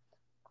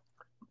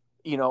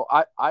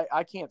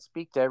 I can't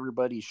speak to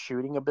everybody's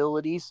shooting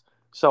abilities,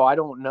 so I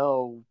don't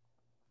know.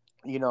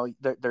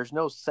 There's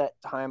no set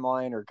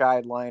timeline or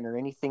guideline or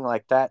anything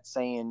like that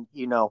saying,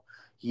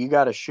 you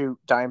got to shoot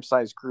dime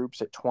size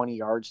groups at 20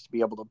 yards to be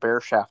able to bear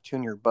shaft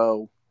tune your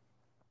bow.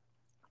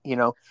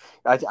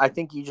 I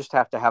think you just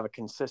have to have a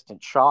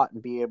consistent shot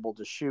and be able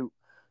to shoot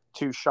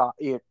two shot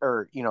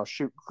or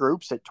shoot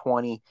groups at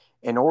 20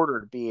 in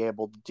order to be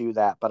able to do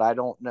that. But I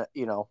don't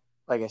know,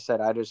 like I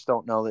said, I just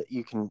don't know that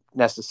you can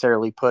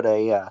necessarily put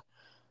a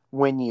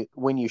when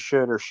you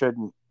should or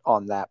shouldn't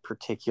on that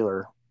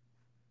particular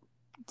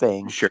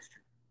thing. Sure.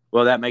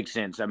 Well, that makes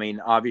sense. I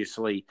mean,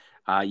 obviously,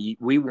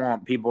 we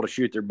want people to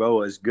shoot their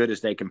bow as good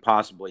as they can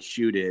possibly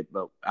shoot it,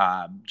 but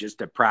just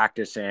to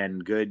practice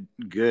and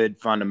good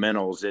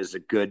fundamentals is a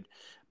good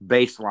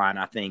baseline,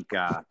 I think,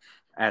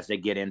 as they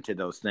get into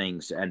those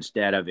things,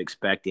 instead of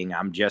expecting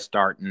I'm just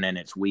starting and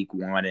it's week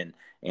one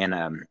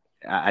and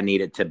I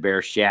need it to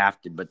bear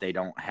shaft, but they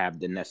don't have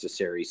the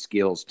necessary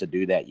skills to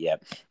do that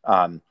yet.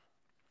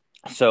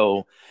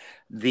 So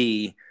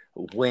the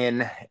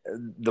when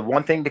the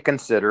one thing to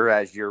consider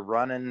as you're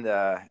running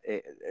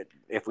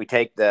if we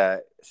take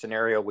the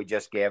scenario we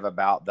just gave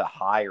about the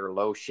high or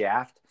low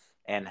shaft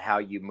and how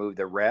you move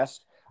the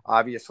rest,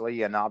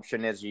 obviously an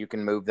option is you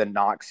can move the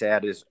knock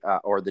set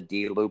or the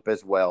D loop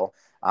as well.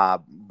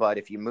 But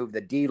if you move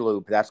the D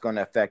loop, that's going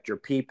to affect your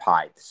peep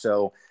height.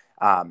 So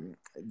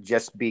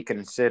just be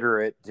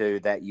considerate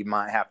that you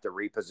might have to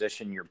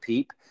reposition your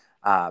peep.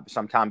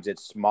 Sometimes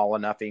it's small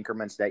enough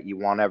increments that you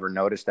won't ever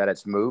notice that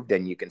it's moved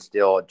and you can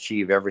still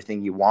achieve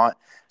everything you want.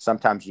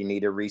 Sometimes you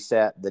need to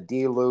reset the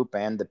D loop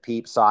and the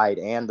peep side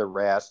and the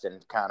rest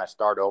and kind of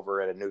start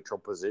over at a neutral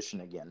position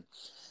again.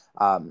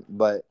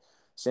 But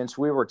since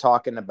we were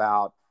talking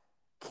about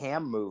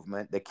cam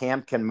movement, the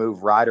cam can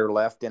move right or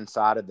left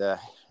inside of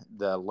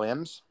the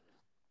limbs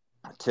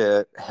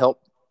to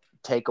help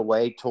take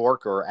away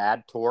torque or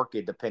add torque,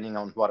 depending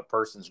on what a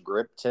person's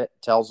grip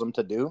tells them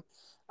to do.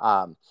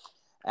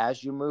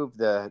 As you move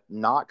the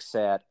knock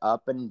set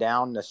up and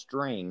down the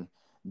string,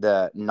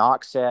 the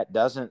knock set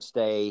doesn't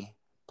stay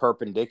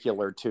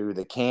perpendicular to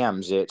the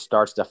cams. It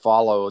starts to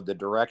follow the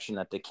direction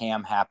that the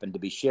cam happened to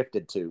be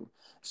shifted to.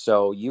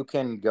 So you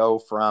can go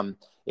from,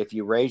 if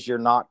you raise your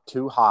knock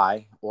too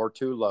high or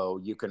too low,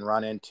 you can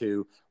run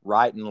into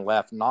right and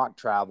left knock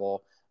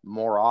travel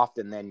more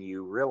often than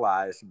you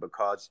realize,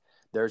 because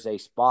there's a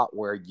spot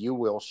where you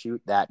will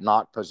shoot that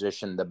knock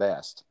position the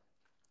best.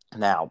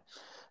 Now,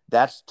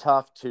 that's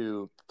tough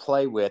to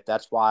play with.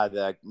 That's why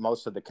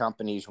most of the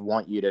companies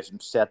want you to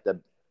set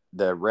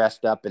the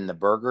rest up in the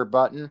burger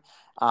button,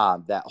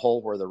 that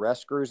hole where the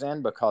rest screws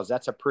in, because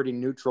that's a pretty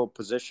neutral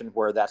position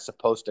where that's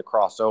supposed to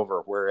cross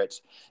over, where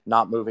it's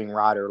not moving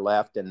right or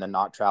left and the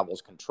knock travel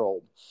is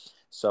controlled.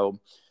 So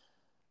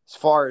as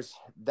far as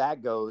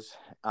that goes,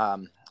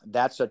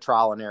 that's a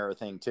trial and error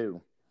thing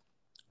too.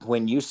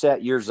 When you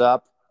set yours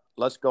up,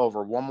 let's go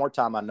over one more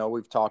time. I know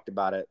we've talked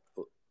about it.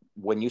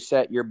 When you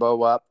set your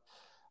bow up,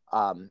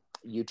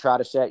 you try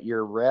to set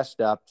your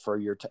rest up for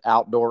your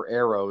outdoor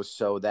arrows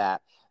so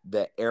that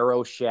the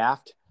arrow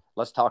shaft,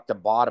 let's talk the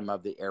bottom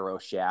of the arrow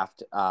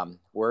shaft.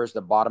 Where's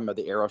the bottom of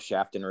the arrow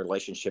shaft in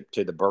relationship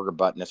to the burger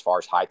button as far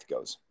as height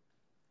goes?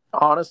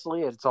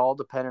 Honestly, it's all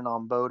dependent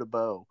on bow to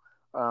bow.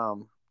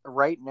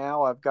 Right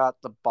now, I've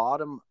got the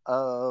bottom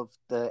of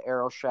the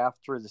arrow shaft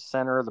through the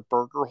center of the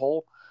burger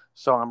hole,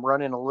 so I'm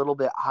running a little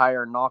bit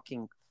higher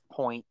knocking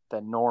point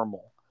than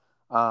normal.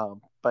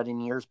 But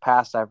in years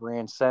past, I've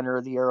ran center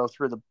of the arrow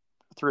through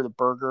the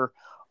burger,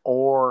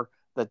 or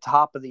the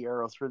top of the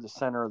arrow through the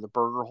center of the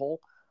burger hole.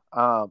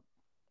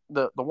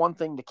 The one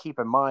thing to keep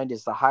in mind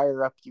is the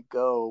higher up you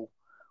go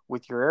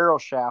with your arrow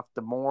shaft,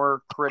 the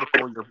more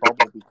critical your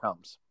bubble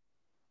becomes.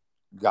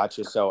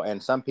 Gotcha. So,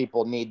 and some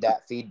people need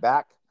that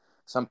feedback,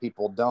 some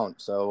people don't.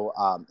 So,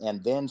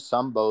 and then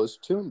some bows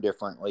tune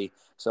differently.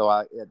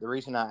 So the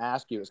reason I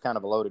ask you, it's kind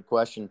of a loaded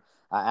question.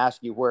 I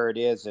ask you where it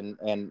is,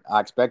 and I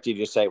expect you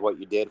to say what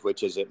you did,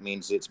 which is it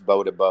means it's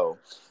bow to bow.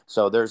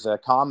 So there's a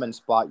common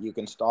spot you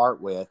can start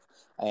with.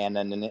 And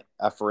then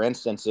for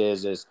instance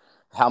is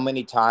how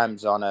many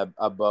times on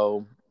a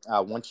bow,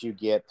 once you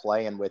get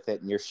playing with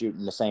it and you're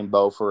shooting the same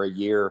bow for a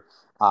year,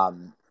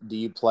 do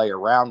you play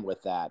around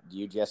with that? Do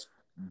you just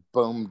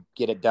boom,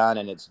 get it done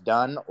and it's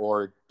done?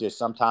 Or do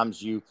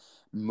sometimes you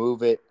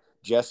move it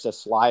just a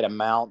slight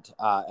amount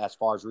as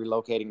far as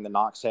relocating the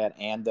knock set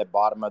and the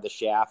bottom of the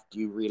shaft? Do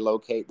you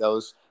relocate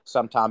those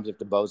sometimes if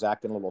the bow's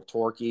acting a little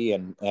torquey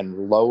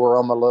and lower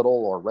them a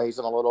little or raise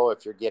them a little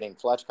if you're getting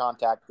fletch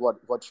contact?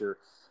 What's your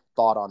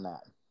thought on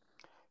that?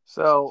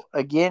 So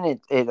again,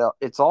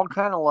 it's all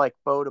kind of like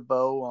bow to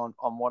bow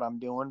on what I'm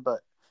doing.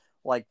 But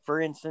like, for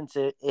instance,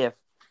 if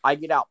I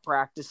get out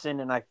practicing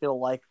and I feel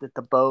like that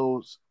the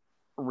bow's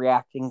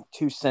reacting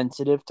too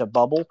sensitive to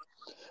bubble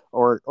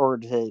or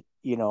to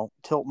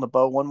tilting the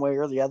bow one way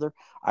or the other,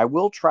 I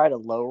will try to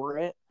lower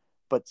it.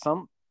 But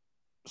some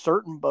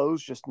certain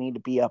bows just need to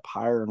be up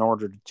higher in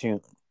order to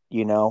tune.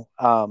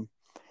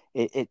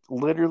 It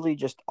literally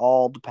just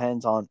all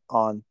depends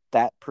on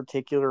that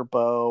particular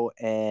bow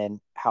and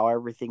how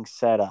everything's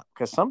set up.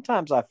 Because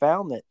sometimes I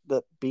found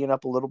that being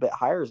up a little bit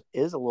higher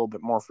is a little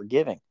bit more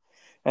forgiving,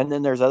 and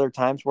then there's other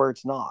times where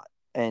it's not.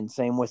 And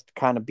same with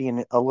kind of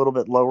being a little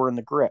bit lower in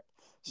the grip.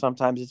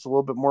 Sometimes it's a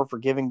little bit more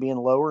forgiving being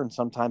lower, and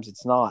sometimes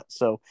it's not.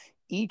 So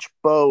each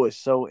bow is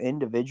so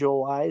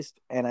individualized,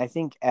 and I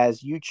think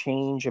as you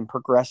change and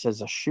progress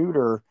as a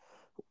shooter,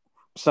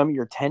 some of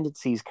your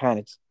tendencies kind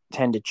of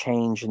tend to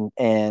change,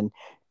 and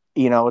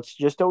it's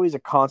just always a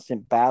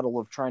constant battle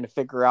of trying to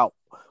figure out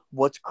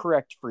what's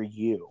correct for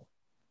you.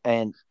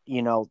 And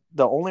the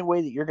only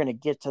way that you're going to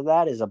get to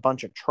that is a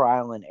bunch of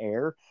trial and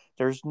error.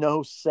 There's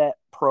no set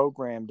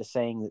program to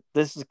saying that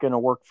this is going to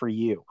work for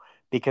you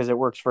because it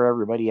works for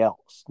everybody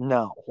else.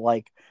 No,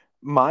 like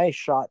my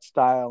shot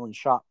style and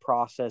shot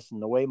process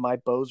and the way my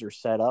bows are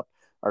set up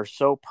are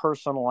so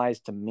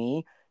personalized to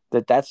me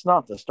that that's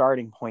not the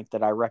starting point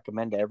that I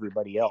recommend to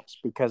everybody else,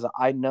 because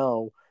I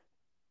know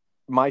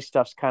my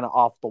stuff's kind of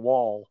off the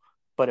wall,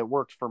 but it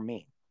works for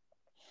me.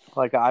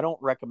 Like, I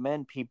don't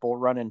recommend people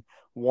running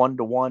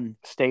 1-to-1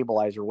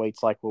 stabilizer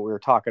weights like what we were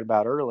talking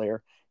about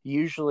earlier.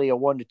 Usually a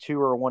 1-to-2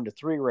 or a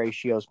 1-to-3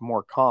 ratio is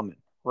more common,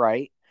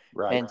 right?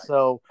 Right. And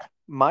so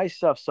my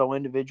stuff's so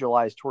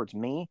individualized towards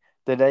me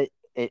that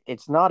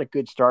it's not a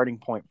good starting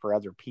point for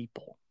other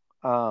people.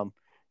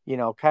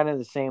 Kind of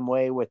the same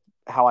way with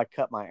how I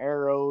cut my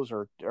arrows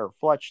or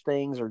fletch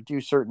things or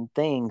do certain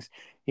things.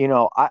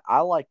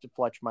 I like to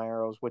fletch my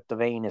arrows with the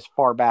vane as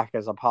far back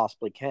as I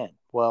possibly can.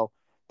 Well,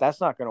 that's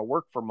not going to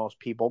work for most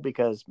people,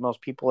 because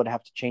most people would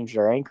have to change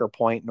their anchor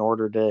point in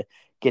order to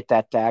get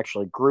that to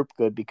actually group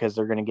good, because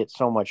they're going to get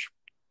so much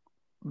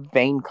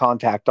vane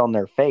contact on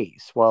their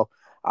face. Well,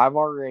 I've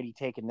already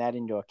taken that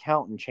into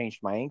account and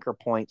changed my anchor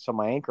point, so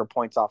my anchor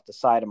point's off the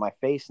side of my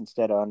face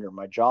instead of under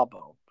my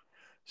jawbone.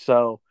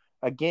 So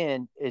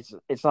again,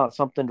 it's not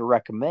something to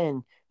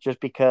recommend, just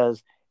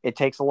because it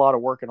takes a lot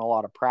of work and a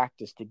lot of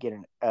practice to get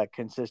a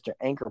consistent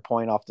anchor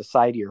point off the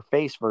side of your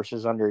face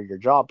versus under your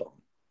jawbone.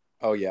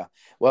 Oh yeah.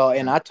 Well,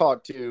 and I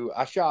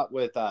shot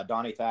with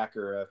Donnie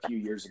Thacker a few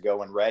years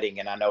ago in Reading,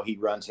 and I know he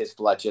runs his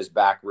fletches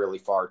back really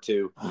far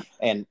too.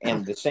 And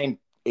the same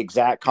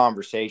exact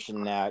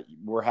conversation that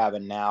we're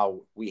having now,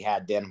 we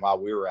had then while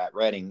we were at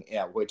Reading,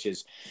 which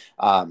is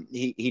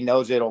he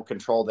knows it'll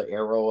control the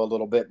arrow a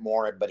little bit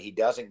more, but he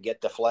doesn't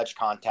get the fletch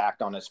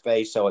contact on his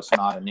face, so it's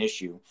not an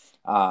issue.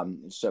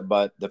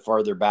 But the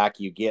further back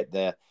you get,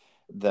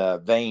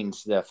 the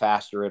vanes, the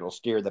faster it'll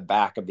steer the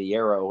back of the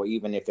arrow,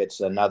 even if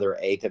it's another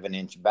eighth of an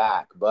inch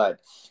back.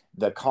 But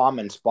the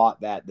common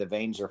spot that the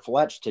vanes are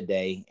fletched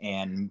today,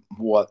 and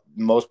what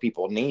most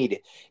people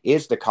need,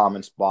 is the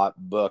common spot,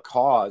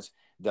 because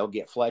they'll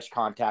get fletch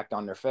contact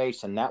on their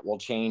face, and that will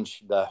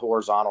change the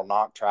horizontal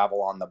nock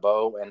travel on the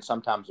bow and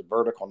sometimes the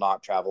vertical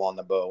nock travel on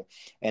the bow.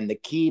 And the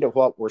key to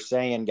what we're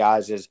saying,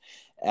 guys, is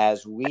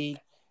as we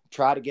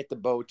try to get the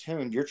bow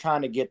tuned, you're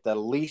trying to get the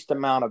least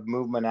amount of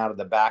movement out of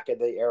the back of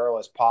the arrow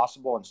as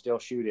possible and still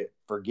shoot it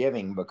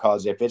forgiving,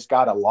 because if it's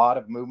got a lot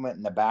of movement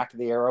in the back of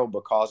the arrow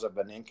because of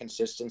an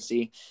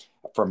inconsistency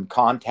from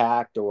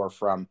contact or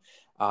from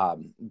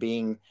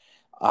being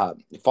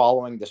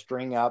following the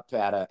string up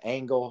at an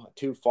angle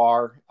too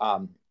far,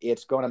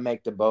 it's going to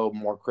make the bow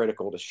more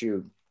critical to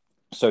shoot.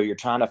 So you're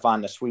trying to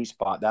find the sweet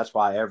spot. That's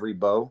why every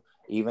bow,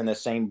 even the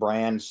same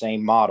brand,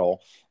 same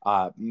model,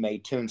 may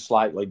tune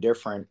slightly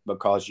different,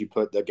 because you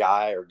put the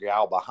guy or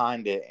gal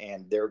behind it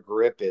and their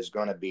grip is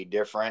going to be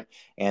different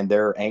and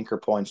their anchor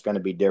point is going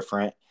to be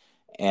different.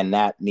 And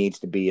that needs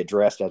to be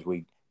addressed as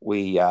we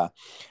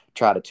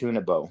try to tune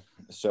a bow.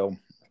 So,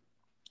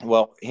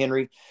 well,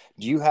 Henry,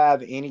 do you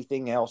have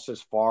anything else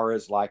as far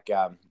as like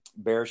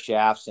bare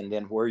shafts, and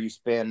then where you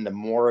spend the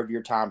more of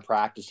your time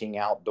practicing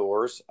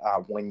outdoors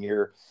when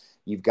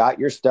you've got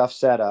your stuff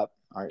set up?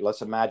 All right,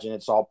 let's imagine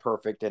it's all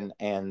perfect, and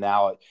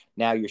now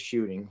you're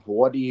shooting.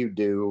 What do you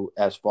do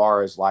as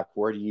far as like,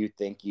 where do you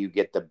think you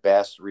get the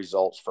best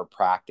results for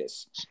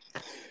practice?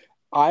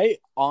 I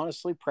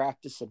honestly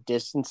practice a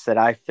distance that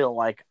I feel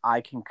like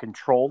I can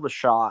control the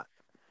shot,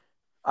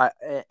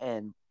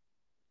 and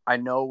I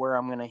know where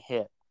I'm going to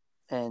hit.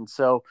 And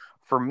so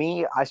for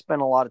me, I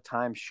spent a lot of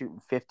time shooting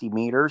 50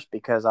 meters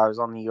because I was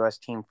on the U.S.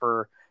 team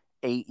for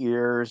 8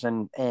 years,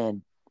 and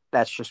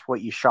that's just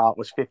what you shot,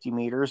 was 50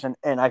 meters.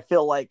 And I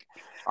feel like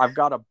I've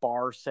got a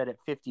bar set at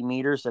 50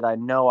 meters that I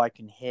know I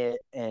can hit.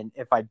 And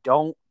if I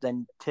don't,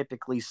 then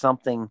typically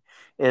something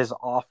is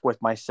off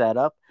with my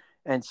setup.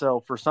 And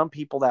so for some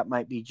people that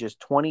might be just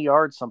 20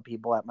 yards, some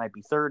people that might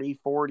be 30,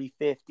 40,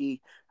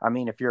 50. I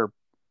mean, if you're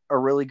a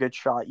really good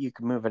shot, you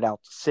can move it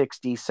out to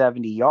 60,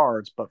 70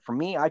 yards. But for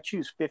me, I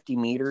choose 50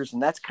 meters.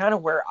 And that's kind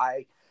of where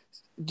I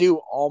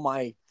do all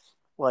my,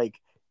 like,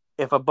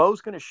 if a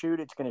bow's going to shoot,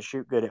 it's going to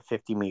shoot good at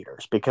 50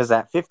 meters, because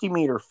that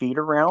 50-meter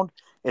feeder round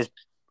is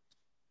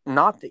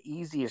not the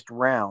easiest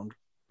round,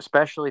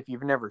 especially if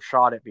you've never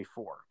shot it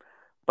before.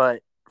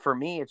 But for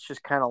me, it's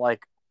just kind of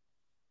like,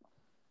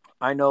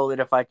 I know that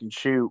if I can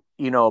shoot,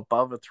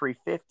 above a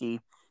 350,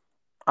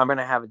 I'm going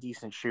to have a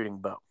decent shooting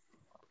bow.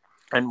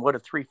 And what a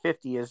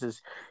 350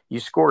 is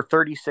you score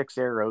 36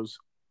 arrows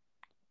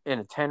in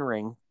a 10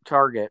 ring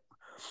target,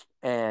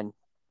 and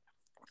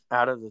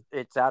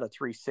it's out of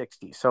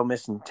 360. So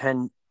missing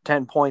 10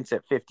 points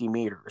at 50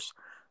 meters.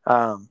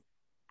 And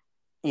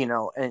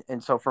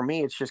so for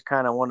me, it's just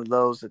kind of one of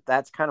those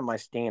that's kind of my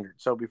standard.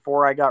 So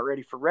before I got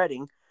ready for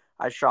Reading,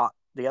 I shot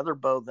the other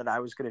bow that I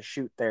was going to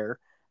shoot there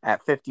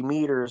at 50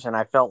 meters, and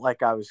I felt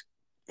like I was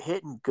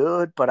hitting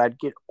good, but I'd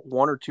get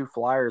one or two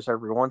flyers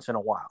every once in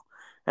a while.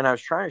 And I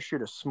was trying to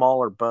shoot a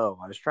smaller bow.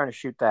 I was trying to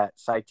shoot that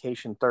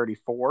Citation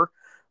 34,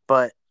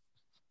 but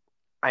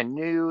I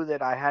knew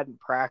that I hadn't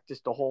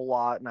practiced a whole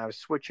lot, and I was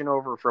switching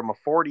over from a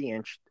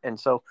 40-inch. And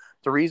so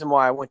the reason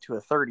why I went to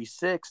a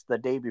 36 the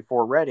day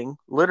before Reading,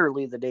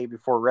 literally the day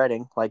before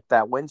Reading, like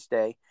that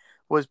Wednesday,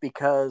 was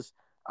because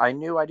I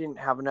knew I didn't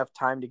have enough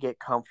time to get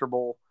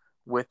comfortable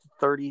with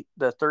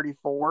the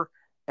 34,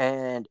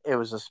 and it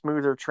was a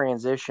smoother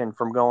transition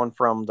from going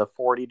from the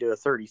 40 to a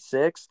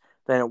 36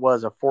 than it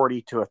was a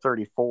 40 to a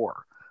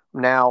 34.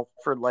 Now,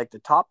 for like the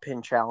top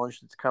pin challenge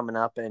that's coming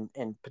up and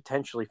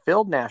potentially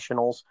field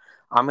nationals,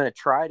 I'm going to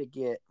try to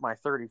get my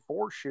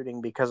 34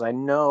 shooting because I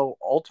know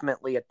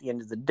ultimately at the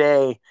end of the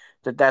day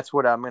that that's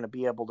what I'm going to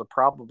be able to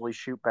probably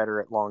shoot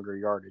better at longer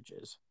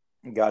yardages.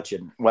 Gotcha.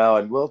 Well,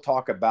 and we'll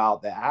talk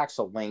about the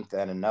axle length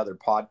in another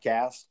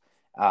podcast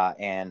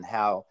and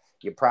how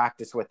you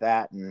practice with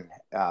that. And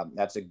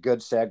that's a good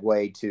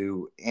segue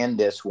to end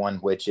this one,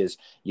 which is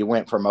you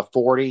went from a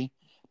 40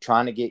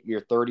 trying to get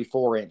your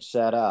 34-inch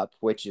set up,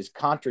 which is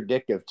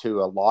contradictive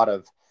to a lot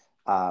of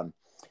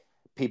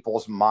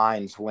people's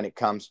minds when it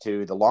comes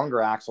to the longer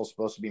axle is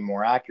supposed to be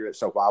more accurate.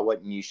 So why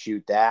wouldn't you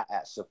shoot that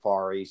at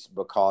safaris?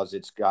 Because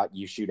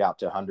you shoot out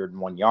to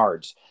 101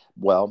 yards.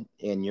 Well,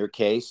 in your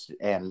case,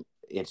 and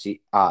it's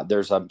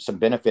there's some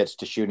benefits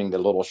to shooting the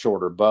little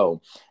shorter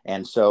bow.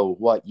 And so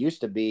what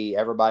used to be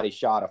everybody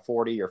shot a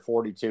 40 or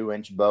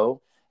 42-inch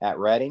bow at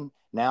Reading.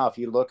 Now, if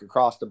you look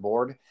across the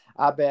board,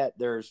 I bet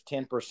there's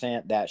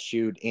 10% that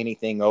shoot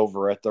anything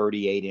over a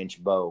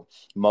 38-inch bow.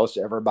 Most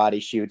everybody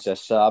shoots a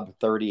sub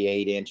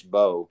 38-inch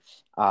bow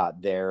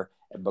there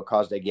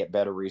because they get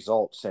better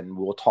results. And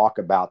we'll talk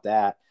about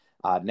that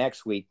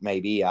next week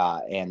maybe,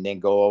 and then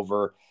go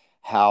over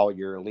how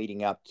you're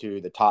leading up to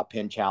the top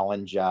pin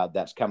challenge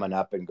that's coming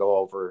up and go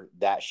over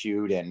that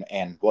shoot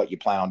and what you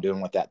plan on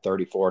doing with that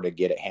 34 to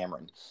get it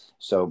hammering.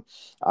 So,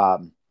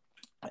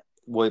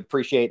 we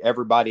appreciate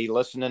everybody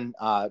listening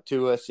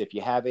to us. If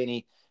you have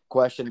any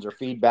questions or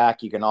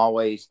feedback, you can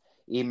always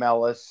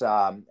email us.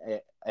 I'm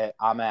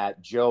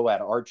at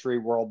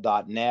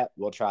joe@archeryworld.net.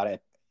 We'll try to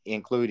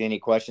include any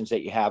questions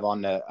that you have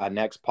on the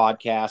next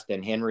podcast.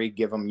 And Henry,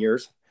 give them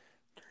yours.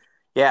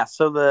 Yeah,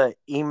 so the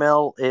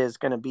email is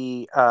going to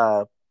be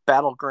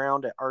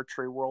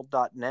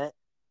battleground@archeryworld.net.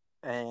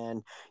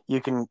 And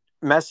you can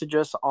message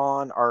us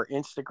on our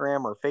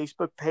Instagram or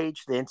Facebook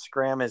page. The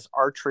Instagram is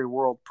Archery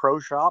World Pro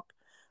Shop.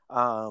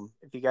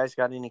 If you guys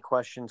got any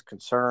questions,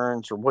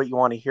 concerns, or what you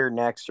want to hear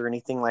next or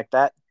anything like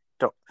that,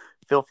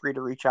 feel free to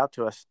reach out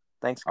to us.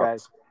 Thanks,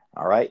 guys.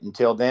 All right.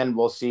 Until then,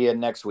 we'll see you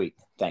next week.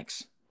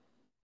 Thanks.